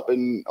 press up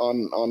and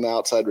on the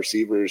outside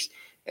receivers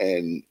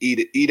and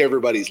eat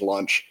everybody's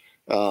lunch,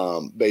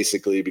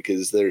 basically,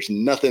 because there's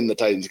nothing the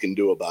Titans can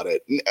do about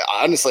it. And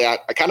honestly, I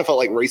kind of felt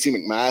like Racey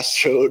McMath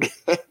showed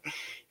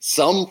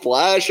some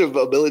flash of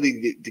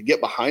ability to get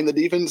behind the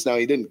defense. Now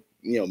he didn't,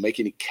 make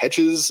any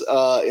catches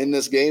in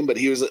this game, but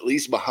he was at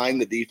least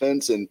behind the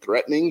defense and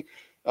threatening.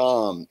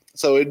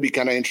 So it'd be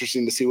kind of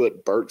interesting to see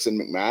what Burks and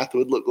McMath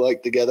would look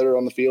like together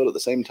on the field at the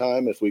same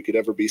time, if we could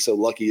ever be so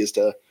lucky as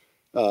to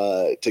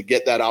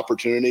get that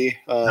opportunity.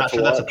 Not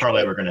sure that's a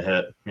parlay we're going to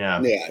hit. Yeah.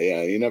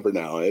 You never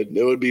know. It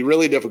would be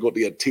really difficult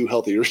to get two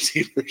healthy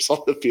receivers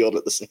on the field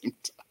at the same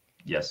time.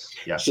 Yes.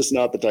 It's just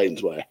not the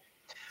Titans' way.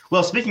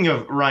 Well, speaking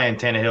of Ryan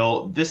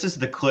Tannehill, this is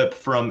the clip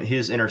from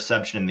his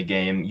interception in the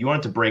game. You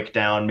wanted to break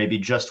down maybe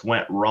just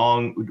went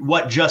wrong.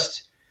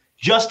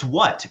 Just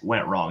what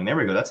went wrong? There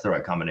we go. That's the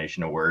right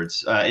combination of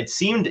words. It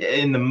seemed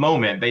in the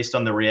moment, based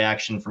on the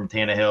reaction from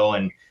Tannehill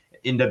and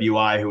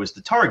NWI, who was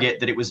the target,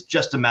 that it was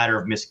just a matter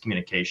of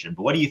miscommunication.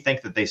 But what do you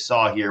think that they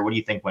saw here? What do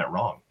you think went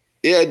wrong?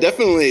 Yeah,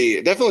 definitely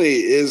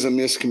is a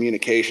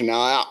miscommunication.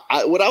 Now,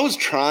 what I was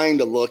trying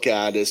to look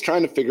at is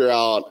trying to figure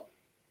out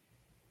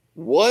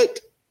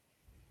what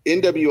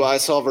NWI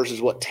saw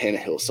versus what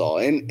Tannehill saw.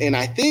 And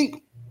I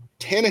think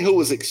Tannehill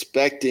was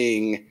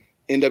expecting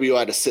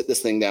NWI to sit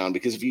this thing down,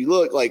 because if you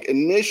look, like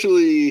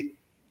initially,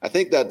 I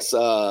think that's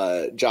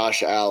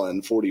Josh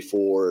Allen,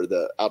 44,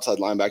 the outside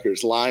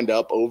linebackers lined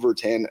up over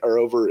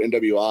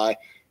NWI,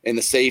 and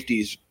the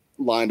safeties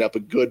lined up a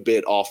good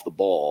bit off the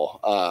ball.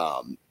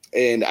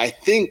 And I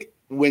think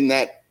when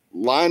that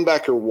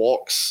linebacker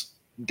walks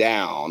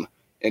down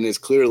and is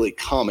clearly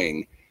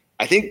coming,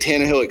 I think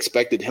Tannehill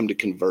expected him to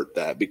convert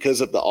that because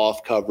of the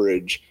off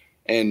coverage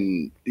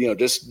and,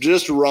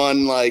 just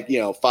run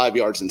 5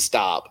 yards and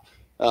stop.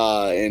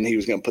 And he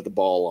was going to put the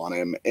ball on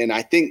him. And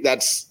I think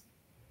that's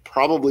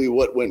probably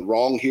what went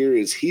wrong here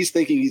is he's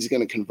thinking he's going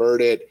to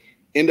convert it.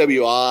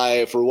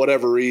 NWI, for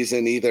whatever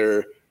reason,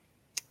 either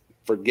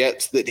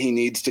forgets that he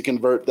needs to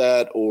convert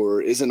that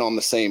or isn't on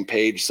the same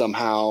page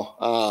somehow.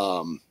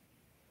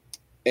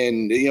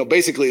 And,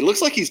 basically it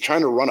looks like he's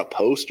trying to run a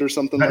post or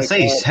something like that.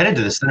 He's headed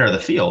to the center of the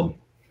field.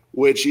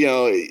 Which,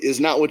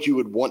 is not what you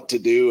would want to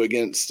do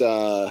against,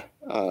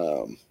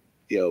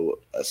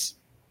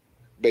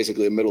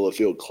 basically a middle of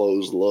field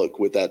closed look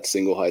with that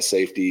single high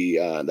safety,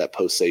 that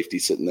post safety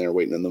sitting there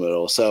waiting in the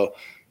middle. So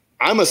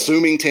I'm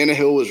assuming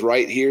Tannehill was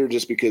right here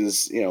just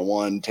because,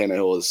 one,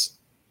 Tannehill is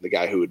the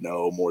guy who would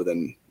know more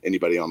than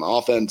anybody on the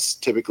offense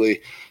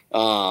typically.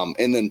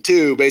 And then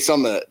two, based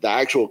on the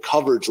actual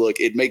coverage look,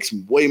 it makes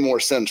way more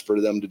sense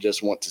for them to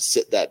just want to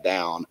sit that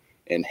down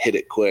and hit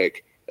it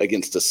quick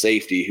against a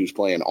safety who's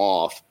playing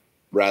off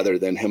rather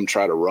than him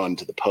try to run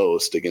to the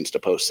post against a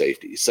post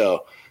safety.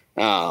 So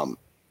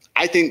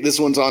I think this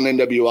one's on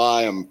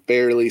NWI. I'm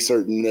fairly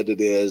certain that it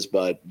is,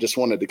 but just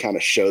wanted to kind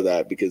of show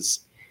that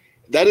because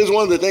that is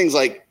one of the things,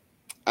 like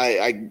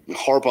I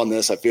harp on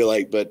this, I feel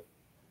like, but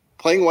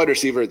playing wide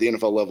receiver at the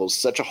NFL level is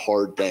such a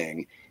hard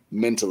thing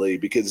mentally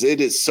because it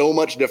is so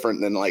much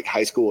different than like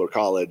high school or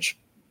college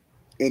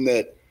in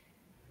that,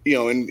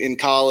 in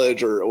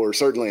college or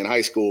certainly in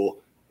high school,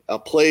 a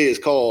play is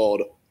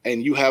called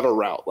and you have a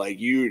route. Like,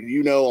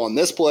 on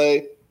this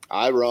play,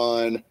 I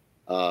run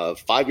a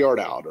 5-yard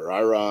out or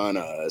I run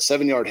a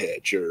 7-yard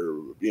hitch or,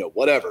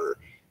 whatever.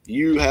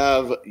 You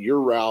have your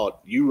route,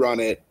 you run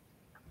it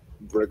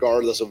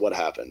regardless of what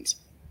happens.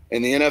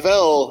 In the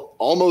NFL,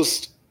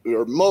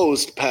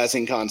 most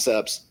passing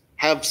concepts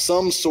have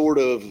some sort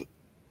of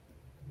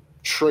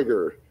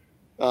trigger,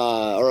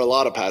 or a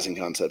lot of passing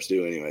concepts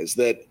do anyways,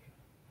 that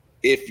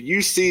if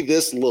you see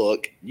this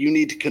look, you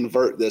need to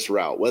convert this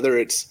route, whether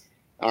it's,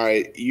 all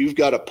right, you've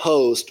got a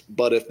post,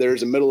 but if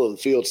there's a middle of the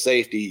field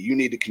safety, you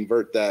need to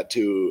convert that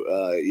to,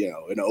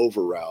 an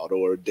over route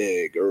or a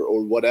dig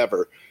or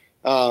whatever.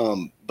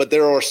 But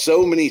there are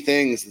so many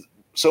things,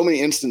 so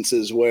many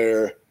instances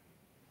where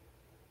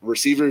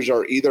receivers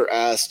are either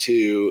asked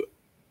to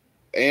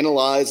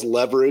analyze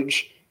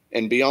leverage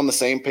and be on the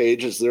same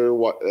page as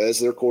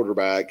their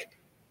quarterback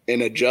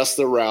and adjust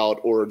the route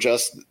or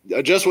adjust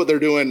what they're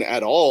doing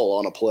at all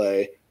on a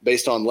play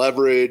based on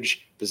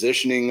leverage,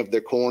 positioning of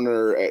their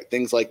corner,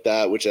 things like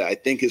that, which I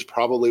think is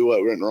probably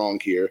what went wrong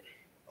here.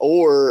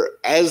 Or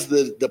as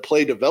the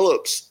play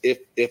develops,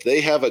 if they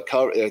have a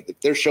cover, if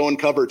they're showing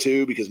cover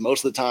two, because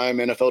most of the time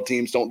NFL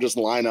teams don't just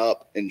line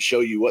up and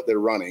show you what they're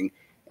running.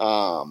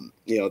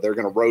 They're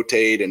going to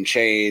rotate and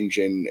change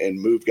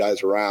and move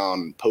guys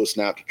around post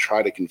snap to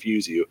try to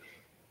confuse you.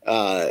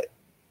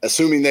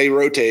 Assuming they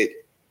rotate,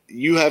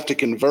 you have to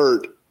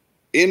convert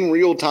in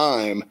real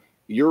time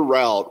your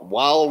route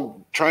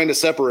while trying to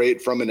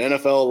separate from an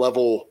NFL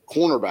level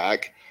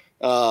cornerback,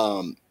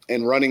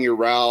 and running your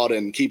route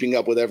and keeping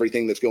up with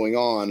everything that's going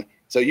on.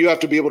 So you have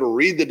to be able to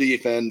read the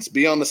defense,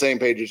 be on the same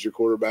page as your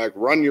quarterback,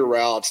 run your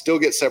route, still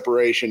get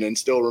separation, and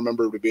still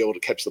remember to be able to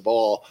catch the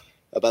ball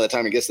by the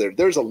time it gets there.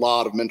 There's a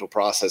lot of mental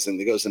processing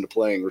that goes into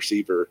playing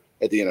receiver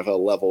at the NFL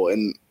level.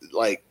 And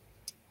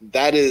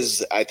that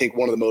is, I think,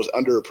 one of the most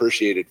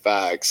underappreciated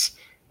facts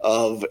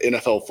of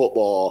NFL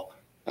football,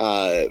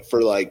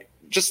 for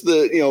just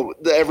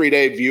the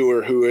everyday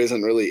viewer who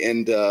isn't really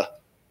into,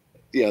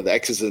 the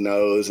X's and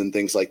O's and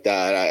things like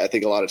that. I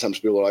think a lot of times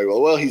people are like,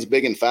 well, he's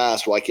big and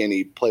fast. Why can't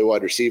he play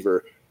wide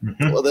receiver?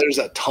 Mm-hmm. Well, there's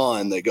a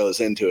ton that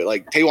goes into it.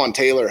 Like Taywan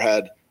Taylor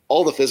had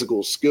all the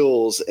physical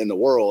skills in the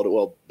world.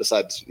 Well,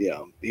 besides,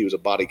 he was a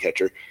body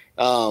catcher.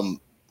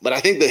 But I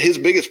think that his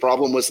biggest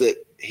problem was that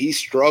he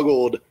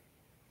struggled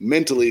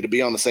mentally to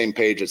be on the same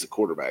page as the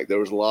quarterback. There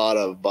was a lot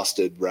of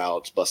busted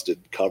routes, busted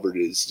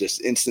coverages,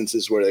 just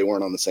instances where they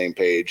weren't on the same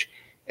page.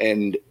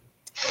 And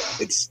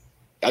it's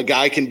a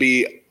guy can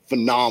be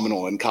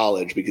phenomenal in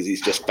college because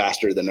he's just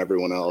faster than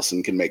everyone else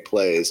and can make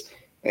plays,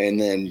 and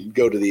then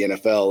go to the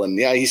NFL. And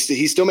yeah, he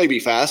still may be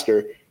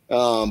faster.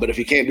 But if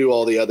you can't do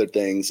all the other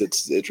things,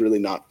 it's really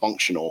not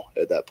functional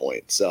at that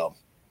point. So,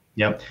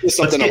 yep, it's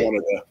something I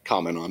wanted to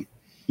comment on.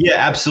 Yeah,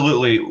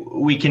 absolutely.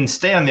 We can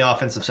stay on the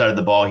offensive side of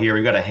the ball here.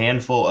 We've got a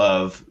handful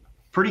of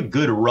pretty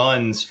good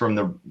runs from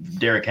the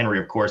Derrick Henry,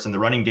 of course, in the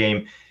running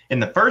game. In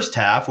the first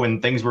half,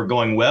 when things were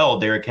going well,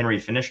 Derrick Henry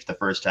finished the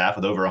first half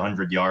with over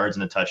 100 yards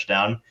and a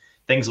touchdown.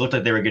 Things looked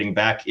like they were getting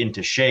back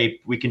into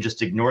shape. We can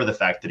just ignore the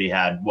fact that he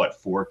had,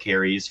 4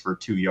 carries for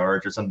 2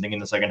 yards or something in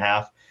the second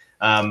half.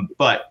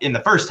 But in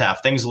the first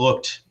half, things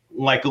looked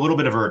like a little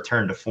bit of a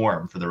return to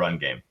form for the run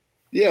game.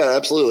 Yeah,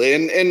 absolutely.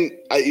 And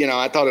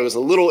I thought it was a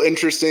little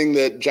interesting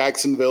that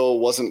Jacksonville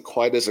wasn't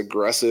quite as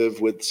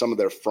aggressive with some of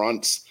their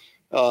fronts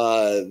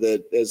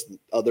that as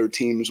other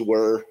teams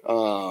were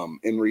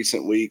in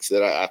recent weeks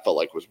that I felt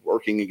like was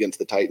working against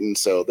the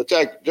Titans. So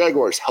the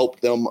Jaguars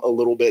helped them a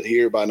little bit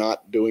here by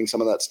not doing some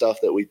of that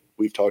stuff that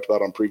we've talked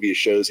about on previous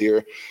shows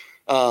here.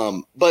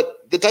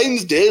 But the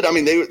Titans did. I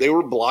mean, they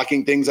were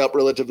blocking things up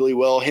relatively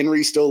well.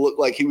 Henry still looked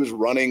like he was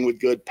running with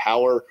good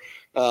power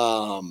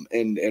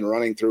and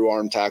running through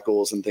arm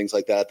tackles and things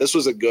like that. This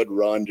was a good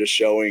run, just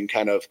showing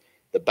kind of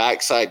the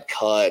backside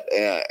cut.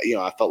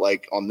 I felt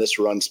like on this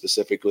run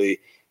specifically,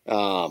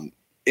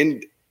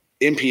 in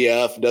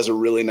MPF does a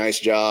really nice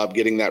job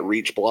getting that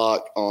reach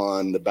block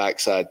on the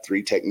backside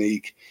 3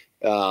 technique.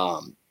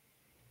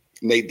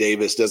 Nate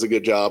Davis does a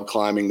good job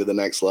climbing to the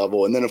next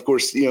level. And then, of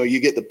course, you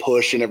get the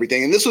push and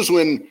everything. And this was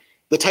when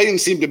the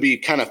Titans seemed to be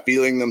kind of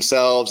feeling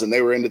themselves and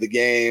they were into the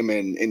game.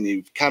 And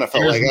you kind of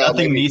felt There's like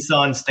nothing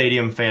Nissan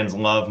Stadium fans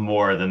love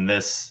more than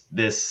this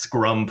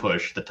scrum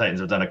push the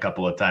Titans have done a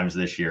couple of times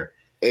this year.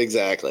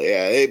 Exactly.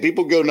 Yeah.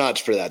 People go nuts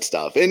for that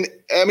stuff. And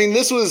I mean,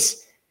 this was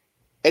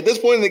at this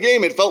point in the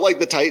game, it felt like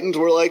the Titans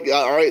were like,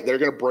 all right, they're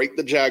going to break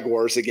the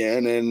Jaguars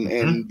again.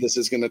 And this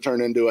is going to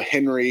turn into a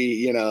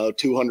Henry,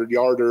 200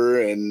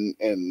 yarder and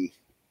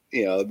they're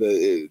going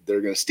to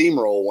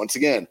steamroll once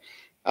again.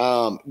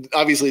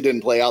 Obviously it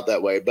didn't play out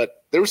that way,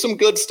 but there was some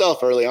good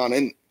stuff early on.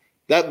 And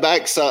that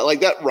backside,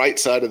 like that right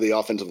side of the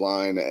offensive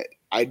line,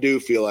 I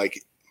do feel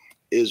like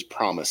is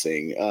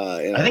promising.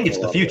 I think it's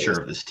the future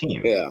of this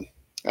team. Yeah,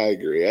 I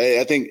agree.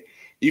 I think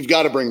you've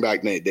got to bring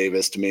back Nate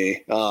Davis to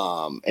me.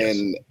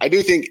 And I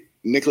do think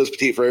Nicholas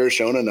Petit-Frere has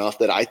shown enough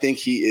that I think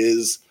he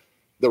is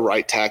the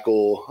right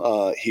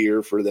tackle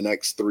here for the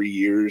next 3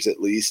 years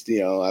at least,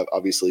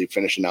 obviously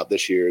finishing out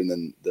this year and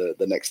then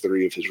the next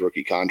 3 of his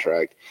rookie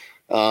contract.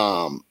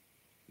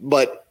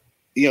 But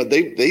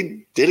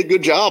they did a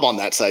good job on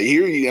that side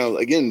here.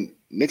 Again,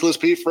 Nicholas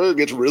Petit-Frere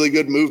gets really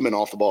good movement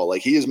off the ball.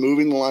 Like he is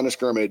moving the line of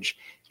scrimmage,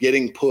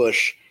 getting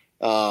push.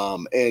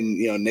 And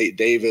Nate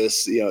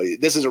Davis,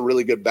 this is a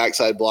really good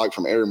backside block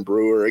from Aaron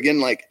Brewer.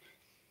 Again, like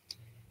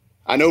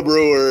I know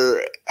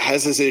Brewer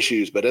has his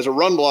issues, but as a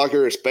run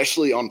blocker,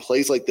 especially on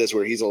plays like this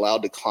where he's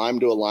allowed to climb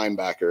to a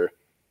linebacker,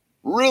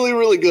 really,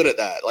 really good at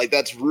that. Like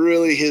that's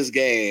really his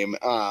game.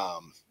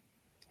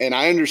 And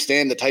I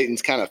understand the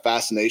Titans' kind of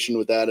fascination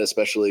with that,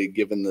 especially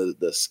given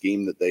the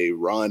scheme that they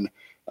run,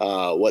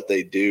 what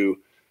they do,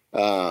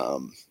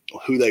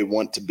 who they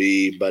want to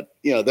be. But,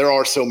 there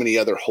are so many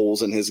other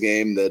holes in his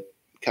game that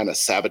kind of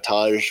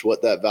sabotage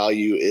what that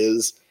value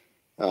is.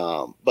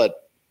 But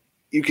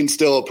you can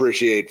still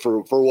appreciate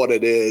for what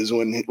it is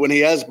when he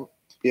has,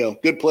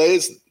 good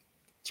plays,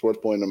 it's worth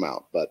pointing him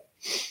out. But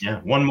yeah,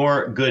 one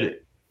more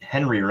good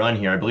Henry run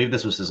here. I believe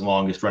this was his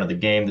longest run of the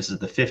game. This is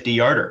the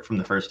 50-yarder from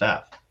the first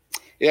half.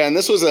 Yeah, and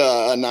this was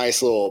a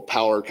nice little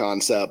power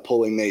concept,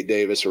 pulling Nate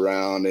Davis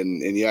around,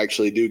 and you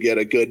actually do get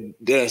a good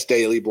Dennis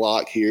Daly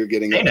block here,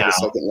 getting up to the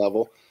second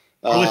level.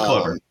 Really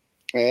clever.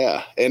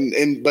 Yeah,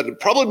 but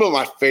probably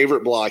my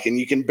favorite block, and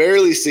you can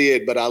barely see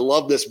it, but I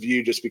love this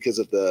view just because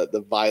of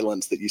the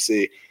violence that you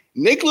see.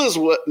 Nick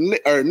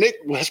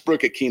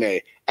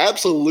Westbrook-Akine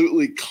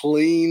absolutely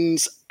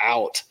cleans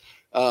out.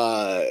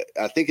 I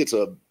think it's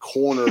a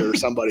corner or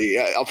somebody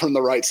from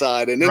the right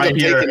side and ends up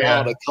taking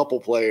out a couple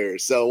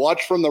players. So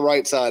watch from the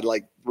right side,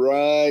 like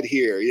right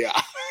here. Yeah.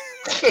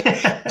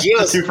 That's one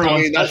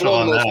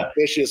of the most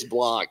vicious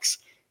blocks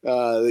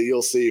that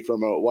you'll see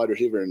from a wide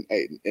receiver. And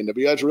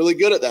NWI's really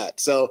good at that.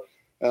 So,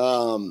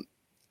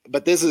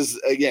 but this is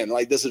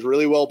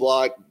really well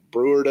blocked.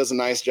 Brewer does a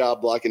nice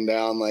job blocking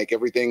down, like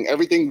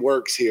everything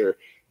works here.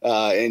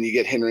 And you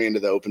get Henry into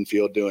the open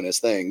field doing his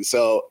thing.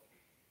 So,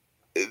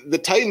 the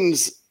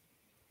Titans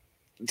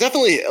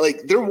definitely,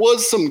 like, there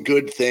was some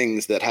good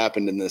things that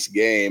happened in this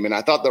game. And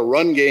I thought the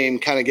run game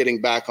kind of getting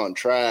back on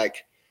track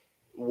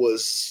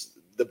was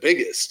the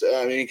biggest.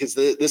 I mean, because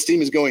this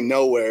team is going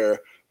nowhere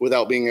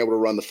without being able to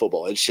run the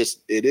football. It's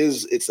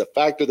the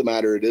fact of the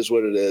matter. It is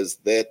what it is.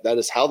 That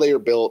is how they are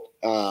built.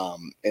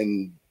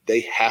 And they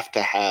have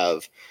to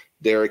have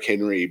Derrick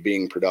Henry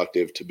being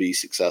productive to be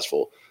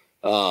successful,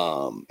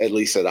 at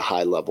least at a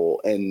high level.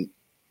 And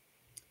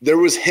there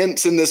was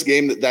hints in this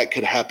game that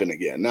could happen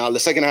again. Now,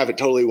 the second half, it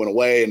totally went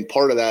away, and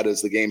part of that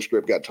is the game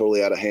script got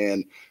totally out of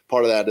hand.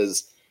 Part of that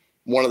is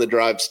one of the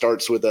drives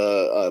starts with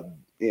a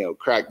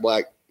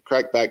crackback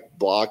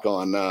block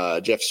on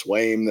Jeff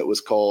Swaim that was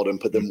called and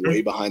put them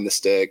way behind the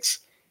sticks.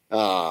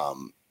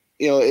 And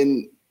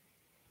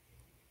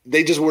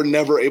they just were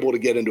never able to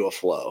get into a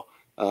flow.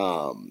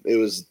 It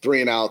was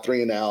 3 and out,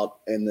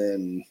 and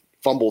then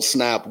fumble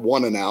snap,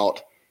 1 and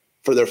out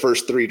for their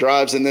first 3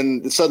 drives. And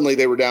then suddenly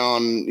they were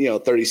down,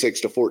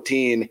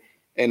 36-14.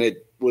 And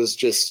it was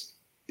just,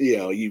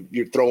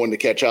 you're throwing to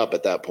catch up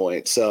at that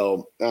point.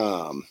 So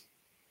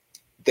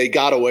they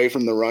got away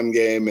from the run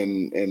game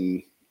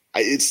and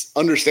it's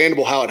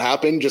understandable how it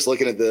happened. Just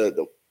looking at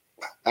the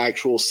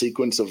actual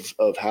sequence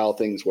of how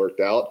things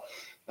worked out.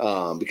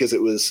 Because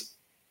it was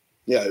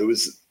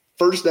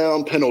first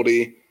down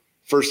penalty,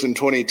 1st and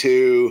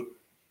 22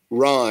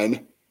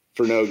 run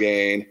for no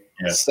gain,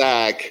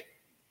 sack,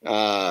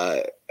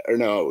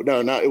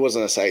 it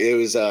wasn't a sack. It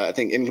was, I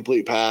think,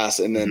 incomplete pass,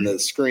 and then the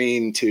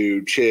screen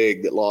to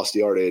Chig that lost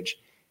yardage.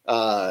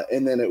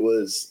 And then it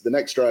was the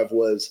next drive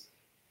was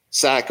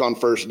sack on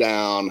first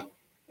down,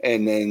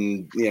 and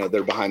then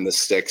they're behind the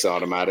sticks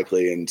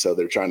automatically, and so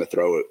they're trying to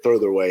throw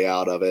their way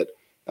out of it,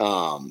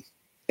 and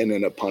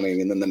end up punting.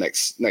 And then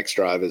the next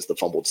drive is the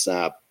fumbled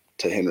snap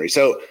to Henry.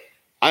 So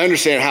I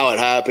understand how it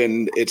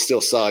happened. It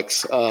still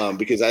sucks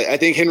because I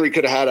think Henry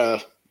could have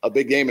had a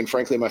big game, and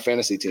frankly, my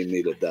fantasy team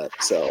needed that.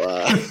 So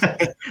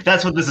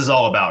that's what this is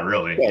all about,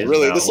 really. Yeah,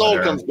 really, this all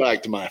comes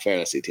back to my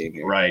fantasy team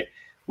here. Right.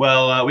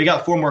 Well, we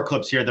got 4 more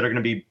clips here that are going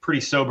to be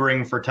pretty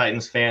sobering for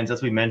Titans fans.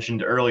 As we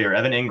mentioned earlier,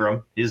 Evan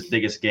Ingram, his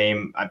biggest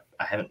game, I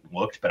haven't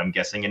looked, but I'm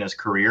guessing in his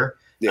career.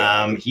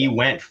 Yeah. He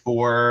went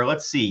for,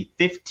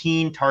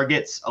 15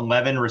 targets,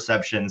 11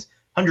 receptions,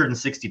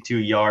 162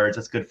 yards.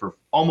 That's good for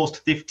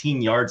almost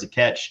 15 yards a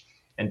catch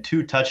and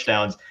 2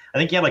 touchdowns. I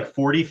think he had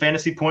 40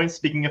 fantasy points,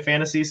 speaking of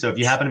fantasy. So if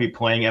you happen to be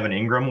playing Evan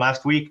Ingram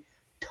last week,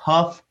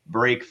 tough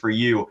break for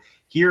you.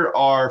 Here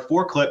are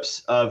 4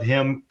 clips of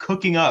him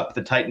cooking up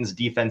the Titans'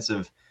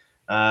 defensive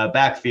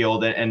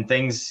backfield, and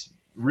things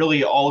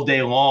really all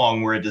day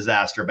long were a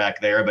disaster back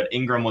there. But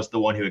Ingram was the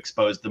one who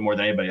exposed them more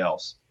than anybody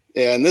else.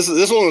 Yeah, and this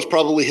one was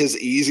probably his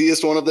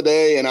easiest one of the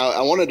day. And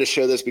I wanted to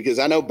share this because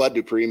I know Bud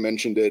Dupree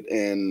mentioned it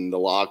in the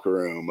locker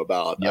room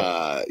about,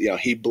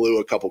 he blew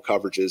a couple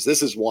coverages.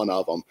 This is one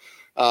of them.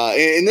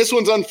 And this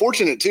one's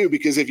unfortunate, too,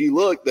 because if you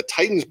look, the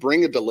Titans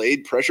bring a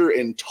delayed pressure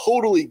and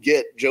totally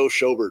get Joe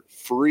Schobert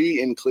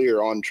free and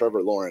clear on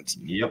Trevor Lawrence.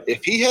 Yep.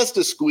 If he has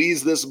to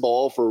squeeze this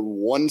ball for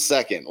 1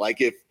 second,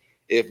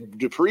 if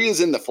Dupree is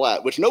in the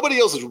flat, which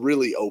nobody else is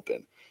really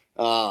open,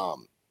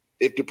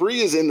 if Dupree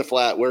is in the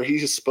flat where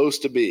he's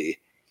supposed to be,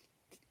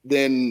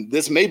 then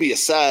this may be a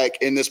sack,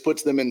 and this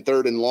puts them in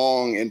 3rd and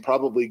long and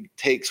probably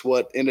takes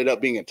what ended up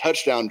being a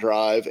touchdown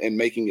drive and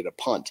making it a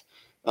punt.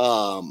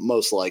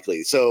 Most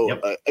likely. So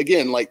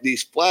again,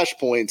 these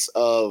flashpoints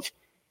of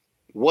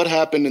what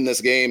happened in this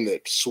game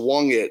that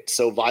swung it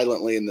so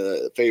violently in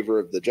the favor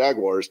of the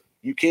Jaguars,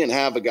 you can't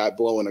have a guy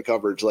blowing a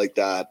coverage like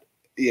that,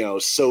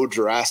 so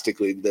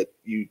drastically that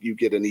you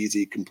get an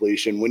easy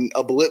completion when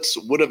a blitz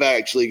would have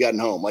actually gotten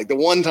home. The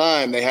one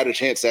time they had a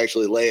chance to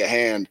actually lay a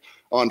hand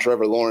on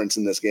Trevor Lawrence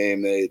in this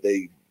game,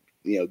 they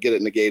get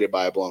it negated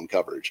by a blown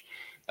coverage.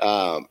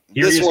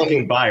 This one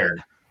being Byard.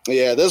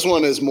 Yeah, this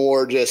one is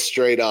more just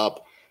straight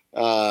up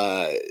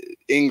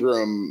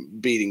Ingram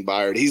beating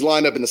Byard. He's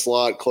lined up in the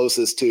slot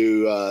closest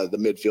to the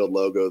midfield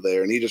logo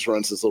there, and he just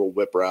runs this little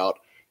whip route.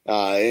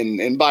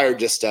 And Byard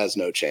just has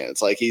no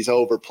chance. He's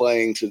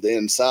overplaying to the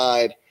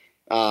inside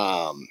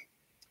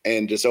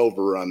and just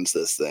overruns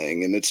this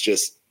thing. And it's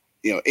just,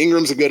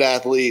 Ingram's a good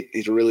athlete.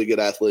 He's a really good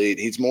athlete.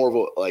 He's more of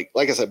a, like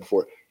I said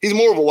before, he's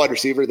more of a wide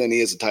receiver than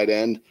he is a tight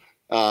end.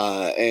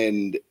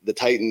 And the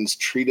Titans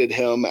treated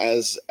him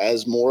as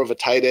more of a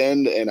tight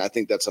end, and I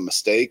think that's a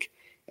mistake.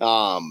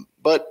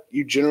 But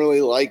you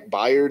generally like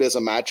Byard as a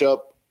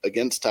matchup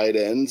against tight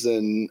ends,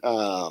 and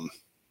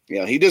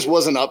he just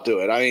wasn't up to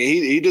it. I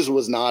mean, he just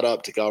was not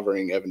up to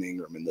covering Evan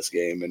Ingram in this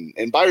game,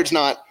 and Byard's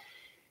not.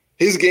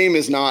 His game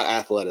is not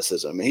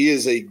athleticism.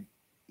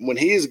 When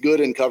he is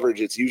good in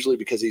coverage, it's usually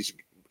because he's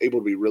able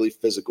to be really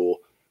physical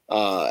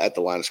at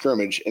the line of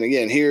scrimmage. And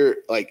again, here,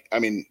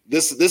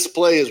 this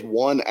play is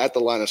won at the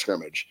line of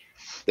scrimmage.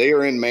 They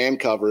are in man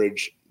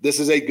coverage. This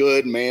is a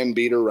good man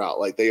beater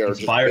route. They are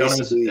just fired on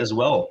him as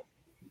well,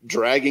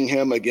 dragging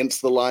him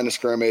against the line of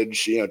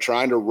scrimmage,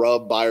 trying to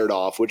rub Byard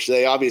off, which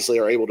they obviously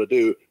are able to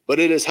do. But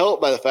it is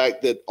helped by the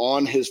fact that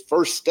on his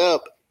first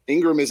step,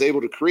 Ingram is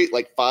able to create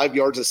 5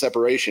 yards of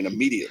separation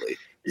immediately.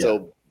 Yeah.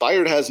 So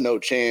Byard has no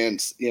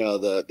chance.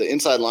 The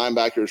inside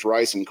linebackers,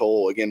 Rice and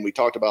Cole, again, we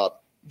talked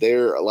about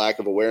their lack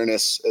of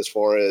awareness as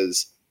far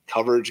as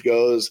coverage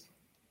goes.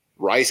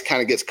 Rice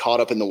kind of gets caught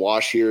up in the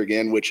wash here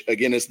again, which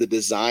again is the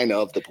design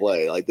of the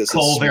play.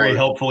 Cole very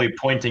helpfully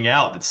pointing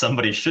out that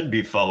somebody should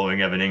be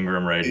following Evan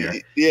Ingram right here.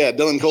 Yeah,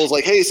 Dylan Cole's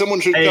hey, someone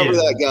should cover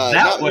that guy.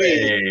 That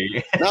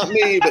way. Not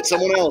me, but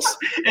someone else.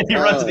 And he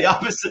runs the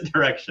opposite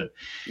direction.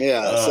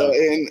 Yeah.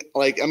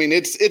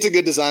 It's a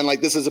good design.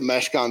 This is a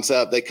mesh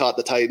concept. They caught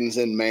the Titans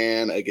in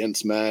man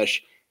against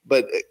mesh.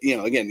 But,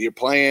 again, you're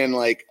playing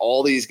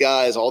all these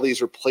guys, all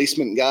these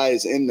replacement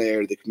guys in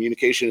there. The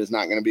communication is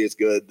not going to be as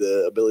good.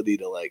 The ability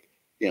to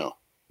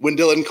when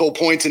Dylan Cole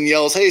points and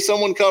yells, hey,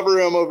 someone cover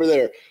him over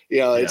there.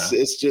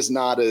 It's just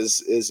not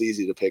as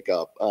easy to pick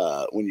up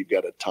when you've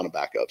got a ton of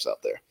backups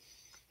out there.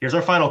 Here's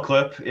our final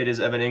clip. It is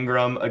Evan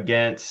Ingram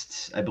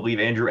against, I believe,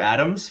 Andrew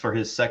Adams for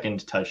his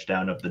second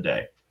touchdown of the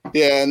day.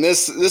 Yeah, and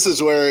this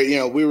is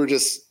where, we were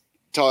just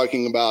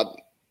talking about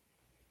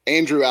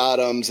Andrew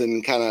Adams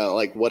and kind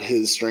of what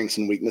his strengths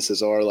and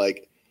weaknesses are.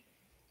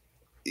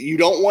 You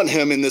don't want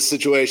him in this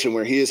situation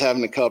where he is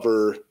having to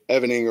cover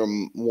Evan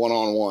Ingram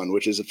one-on-one,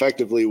 which is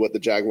effectively what the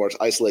Jaguars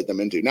isolate them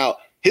into. Now,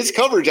 his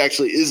coverage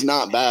actually is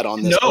not bad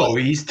on this. No,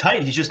 play. He's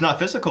tight. He's just not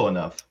physical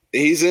enough.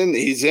 He's in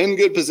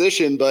good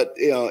position, but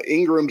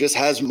Ingram just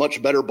has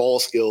much better ball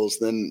skills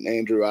than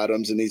Andrew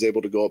Adams, and he's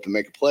able to go up and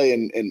make a play.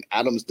 And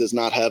Adams does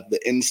not have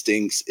the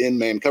instincts in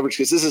man coverage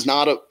because this is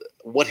not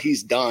what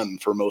he's done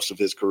for most of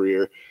his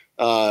career.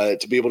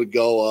 To be able to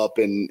go up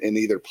and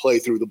either play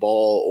through the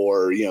ball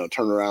or,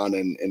 turn around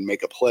and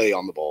make a play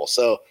on the ball.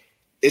 So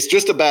it's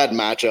just a bad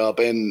matchup.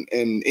 And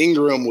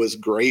Ingram was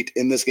great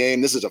in this game.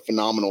 This is a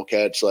phenomenal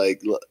catch. I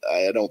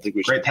don't think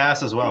we should. Great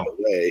pass as well.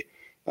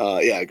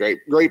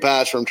 Great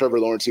pass from Trevor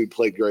Lawrence, who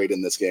played great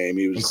in this game.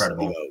 He was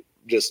incredible.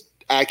 Just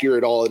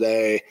accurate all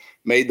day,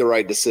 made the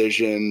right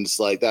decisions.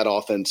 Like that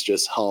offense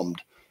just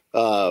hummed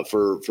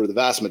for the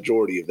vast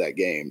majority of that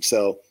game.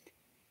 So,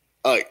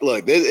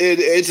 look,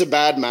 it's a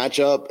bad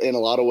matchup in a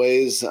lot of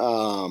ways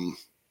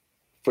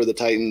for the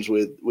Titans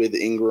with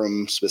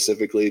Ingram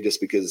specifically,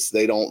 just because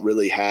they don't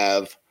really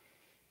have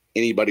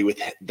anybody with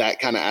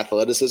that kind of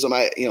athleticism.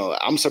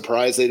 I'm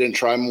surprised they didn't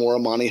try more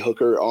Amani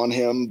Hooker on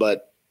him,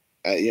 but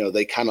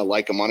they kind of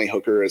like Amani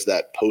Hooker as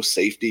that post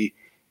safety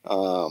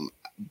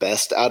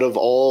best out of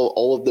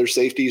all of their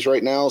safeties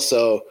right now.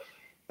 So,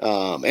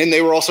 and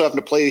they were also having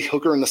to play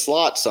Hooker in the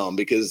slot some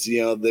because,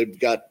 they've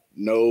got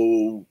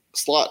no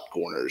slot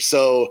corners.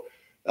 So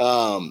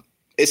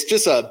it's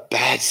just a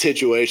bad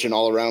situation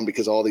all around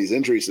because all these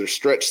injuries, they're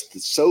stretched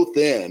so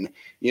thin.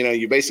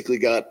 You basically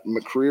got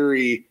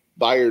McCreary,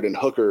 Byard, and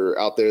Hooker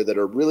out there that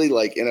are really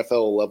like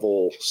NFL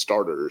level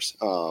starters.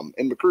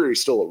 And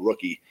McCreary's still a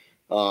rookie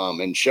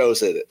and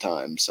shows it at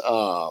times.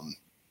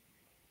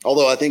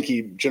 Although I think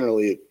he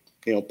generally,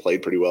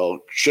 played pretty well.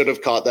 Should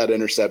have caught that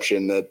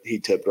interception that he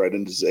tipped right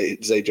into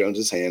Zay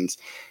Jones's hands.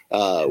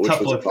 Which tough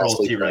was look for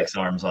old T-Rex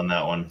arms on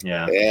that one.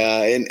 Yeah.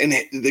 Yeah. And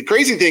the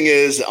crazy thing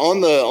is on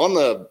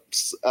the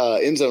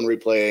end zone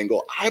replay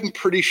angle, I'm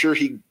pretty sure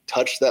he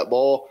touched that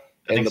ball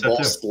and the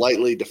ball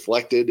slightly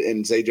deflected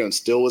and Zay Jones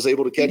still was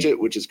able to catch it,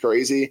 which is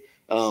crazy.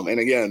 And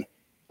again,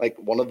 like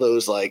one of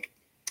those, like,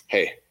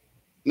 hey,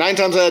 9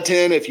 times out of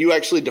 10, if you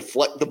actually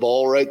deflect the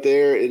ball right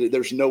there,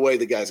 there's no way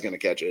the guy's going to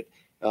catch it.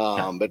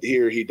 But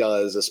here he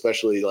does,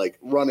 especially like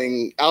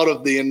running out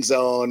of the end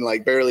zone,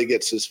 like barely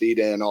gets his feet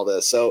in, all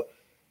this. So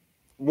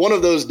one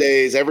of those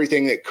days,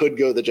 everything that could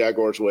go the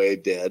Jaguars' way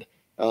did.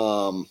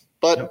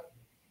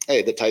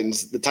 Hey, the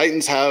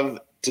Titans have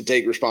to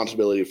take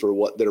responsibility for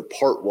what their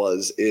part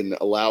was in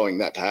allowing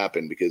that to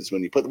happen, because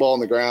when you put the ball on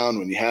the ground,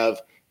 when you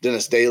have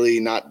Dennis Daly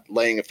not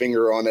laying a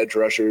finger on edge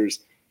rushers,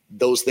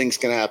 those things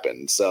can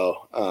happen.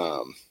 So,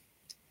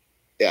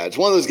 it's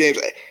one of those games.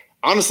 I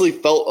honestly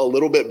felt a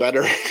little bit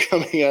better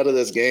coming out of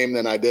this game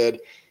than I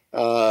did,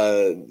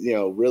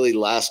 really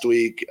last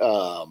week,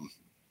 coming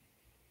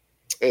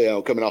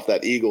off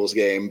that Eagles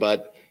game.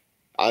 But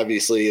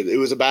obviously it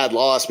was a bad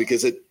loss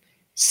because it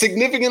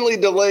significantly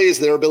delays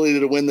their ability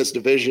to win this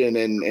division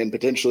and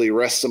potentially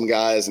rest some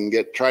guys and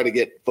try to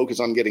get focus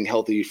on getting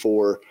healthy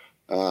for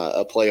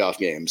a playoff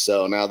game.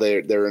 So now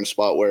they're in a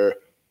spot where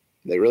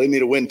they really need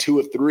to win 2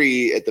 of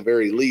 3 at the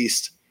very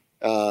least,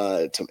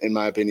 in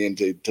my opinion,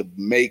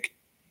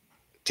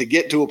 to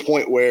get to a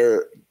point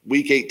where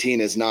Week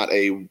 18 is not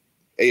a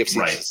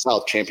AFC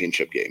South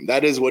championship game.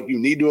 That is what you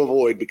need to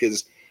avoid,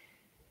 because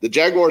the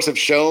Jaguars have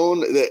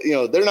shown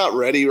that they're not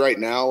ready right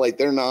now. Like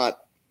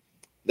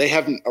they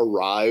haven't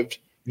arrived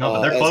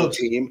but they're as close.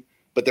 a team,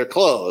 but they're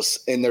close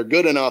and they're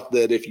good enough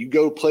that if you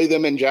go play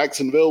them in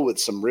Jacksonville with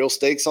some real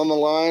stakes on the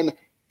line,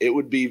 it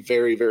would be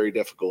very, very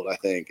difficult, I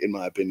think, in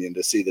my opinion,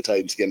 to see the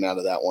Titans getting out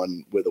of that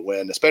one with a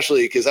win,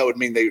 especially because that would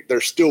mean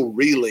they're still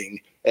reeling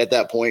at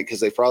that point because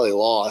they probably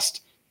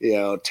lost,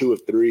 2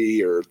 of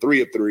 3 or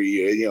 3 of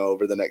 3,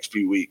 over the next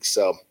few weeks.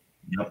 So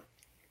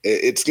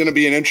it's going to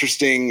be an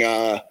interesting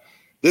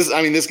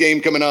this game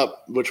coming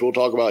up, which we'll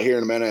talk about here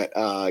in a minute,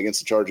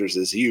 against the Chargers,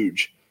 is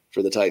huge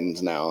for the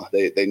Titans now.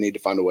 They need to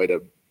find a way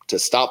to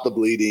stop the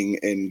bleeding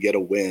and get a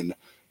win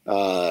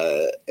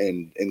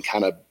and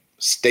kind of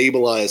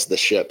stabilize the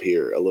ship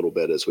here a little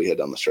bit as we head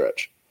down the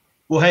stretch.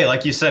 Well, hey,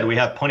 like you said, we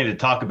have plenty to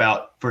talk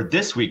about for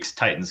this week's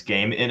Titans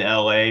game in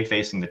LA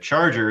facing the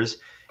Chargers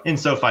in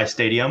SoFi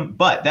Stadium.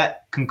 But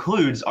that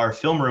concludes our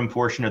film room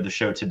portion of the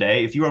show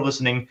today. If you are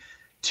listening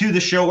to the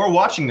show or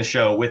watching the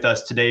show with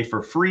us today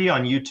for free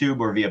on YouTube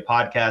or via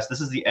podcast,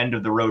 this is the end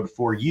of the road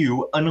for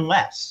you,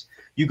 unless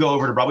you go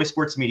over to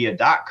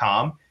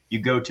BroadwaySportsMedia.com. You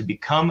go to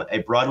Become a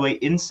Broadway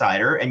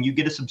Insider, and you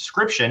get a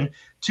subscription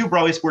to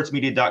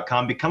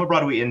BroadwaySportsMedia.com. Become a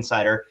Broadway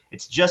Insider.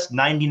 It's just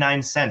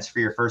 99 cents for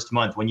your first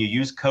month when you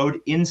use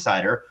code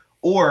INSIDER,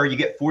 or you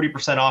get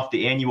 40% off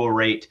the annual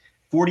rate,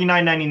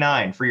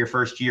 $49.99 for your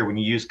first year when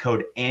you use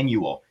code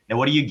ANNUAL. Now,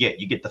 what do you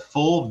get? You get the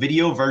full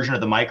video version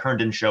of the Mike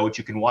Herndon Show, which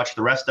you can watch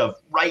the rest of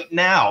right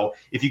now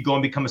if you go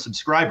and become a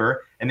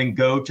subscriber, and then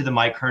go to the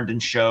Mike Herndon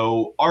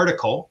Show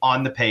article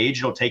on the page.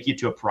 It'll take you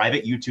to a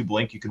private YouTube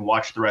link. You can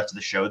watch the rest of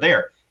the show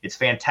there. It's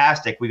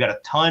fantastic. We got a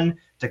ton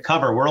to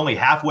cover. We're only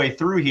halfway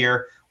through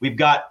here. We've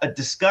got a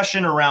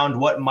discussion around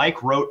what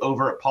Mike wrote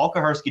over at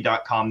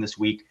paulkaharski.com this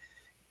week,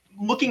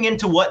 looking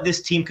into what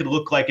this team could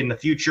look like in the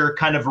future,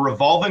 kind of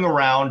revolving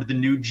around the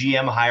new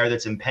GM hire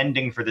that's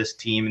impending for this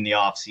team in the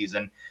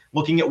offseason,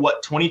 looking at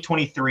what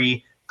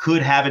 2023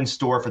 could have in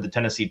store for the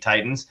Tennessee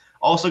Titans.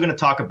 Also going to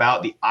talk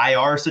about the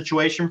IR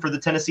situation for the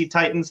Tennessee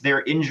Titans,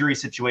 their injury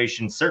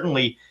situation,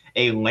 certainly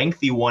a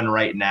lengthy one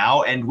right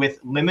now. And with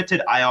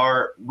limited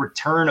IR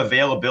return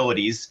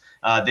availabilities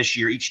this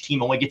year, each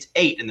team only gets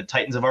 8, and the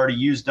Titans have already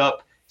used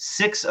up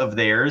 6 of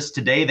theirs.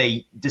 Today,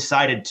 they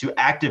decided to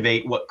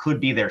activate what could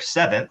be their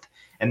 7th,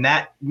 and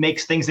that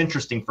makes things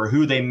interesting for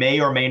who they may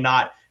or may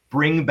not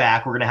bring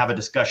back. We're going to have a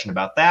discussion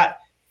about that.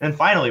 And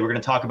finally, we're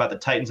going to talk about the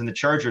Titans and the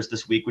Chargers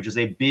this week, which is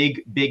a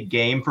big, big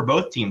game for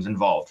both teams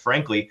involved.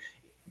 Frankly,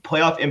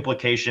 playoff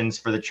implications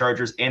for the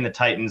Chargers and the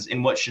Titans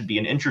in what should be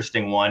an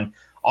interesting one.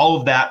 All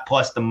of that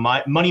plus the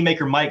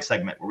Moneymaker Mike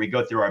segment where we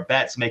go through our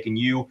bets, making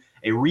you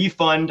a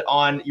refund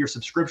on your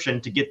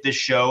subscription to get this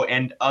show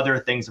and other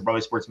things at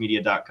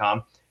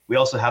BroadwaySportsMedia.com. We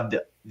also have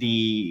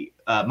the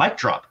Mike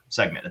Drop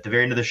segment at the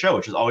very end of the show,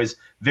 which is always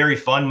very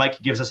fun.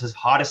 Mike gives us his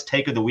hottest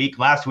take of the week.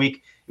 Last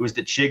week, it was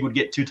that Chig would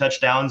get 2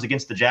 touchdowns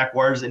against the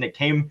Jaguars, and it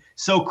came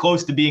so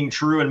close to being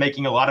true and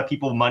making a lot of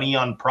people money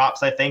on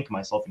props, I think,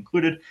 myself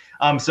included.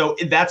 So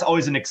that's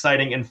always an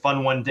exciting and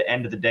fun one to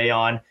end the day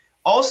on.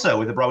 Also,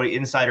 with the Broadway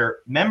Insider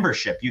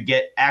membership, you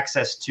get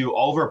access to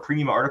all of our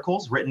premium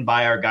articles written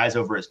by our guys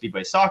over at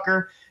Speedway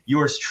Soccer.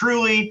 Yours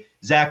truly,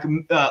 Zach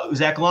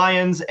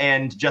Lyons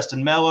and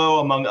Justin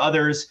Mello, among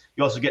others.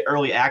 You also get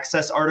early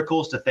access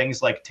articles to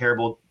things like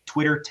terrible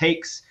Twitter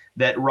takes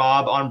that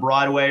Rob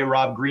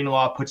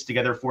Greenlaw puts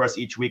together for us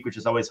each week, which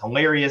is always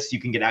hilarious. You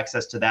can get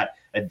access to that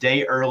a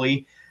day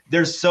early.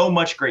 There's so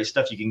much great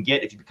stuff you can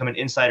get if you become an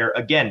insider.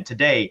 Again,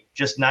 today,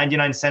 just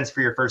 99 cents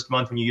for your first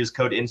month when you use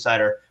code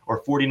INSIDER,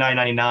 or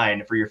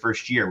 $49.99 for your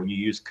first year when you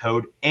use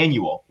code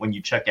ANNUAL when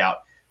you check out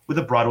with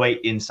a Broadway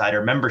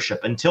Insider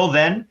membership. Until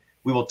then,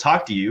 we will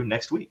talk to you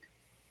next week.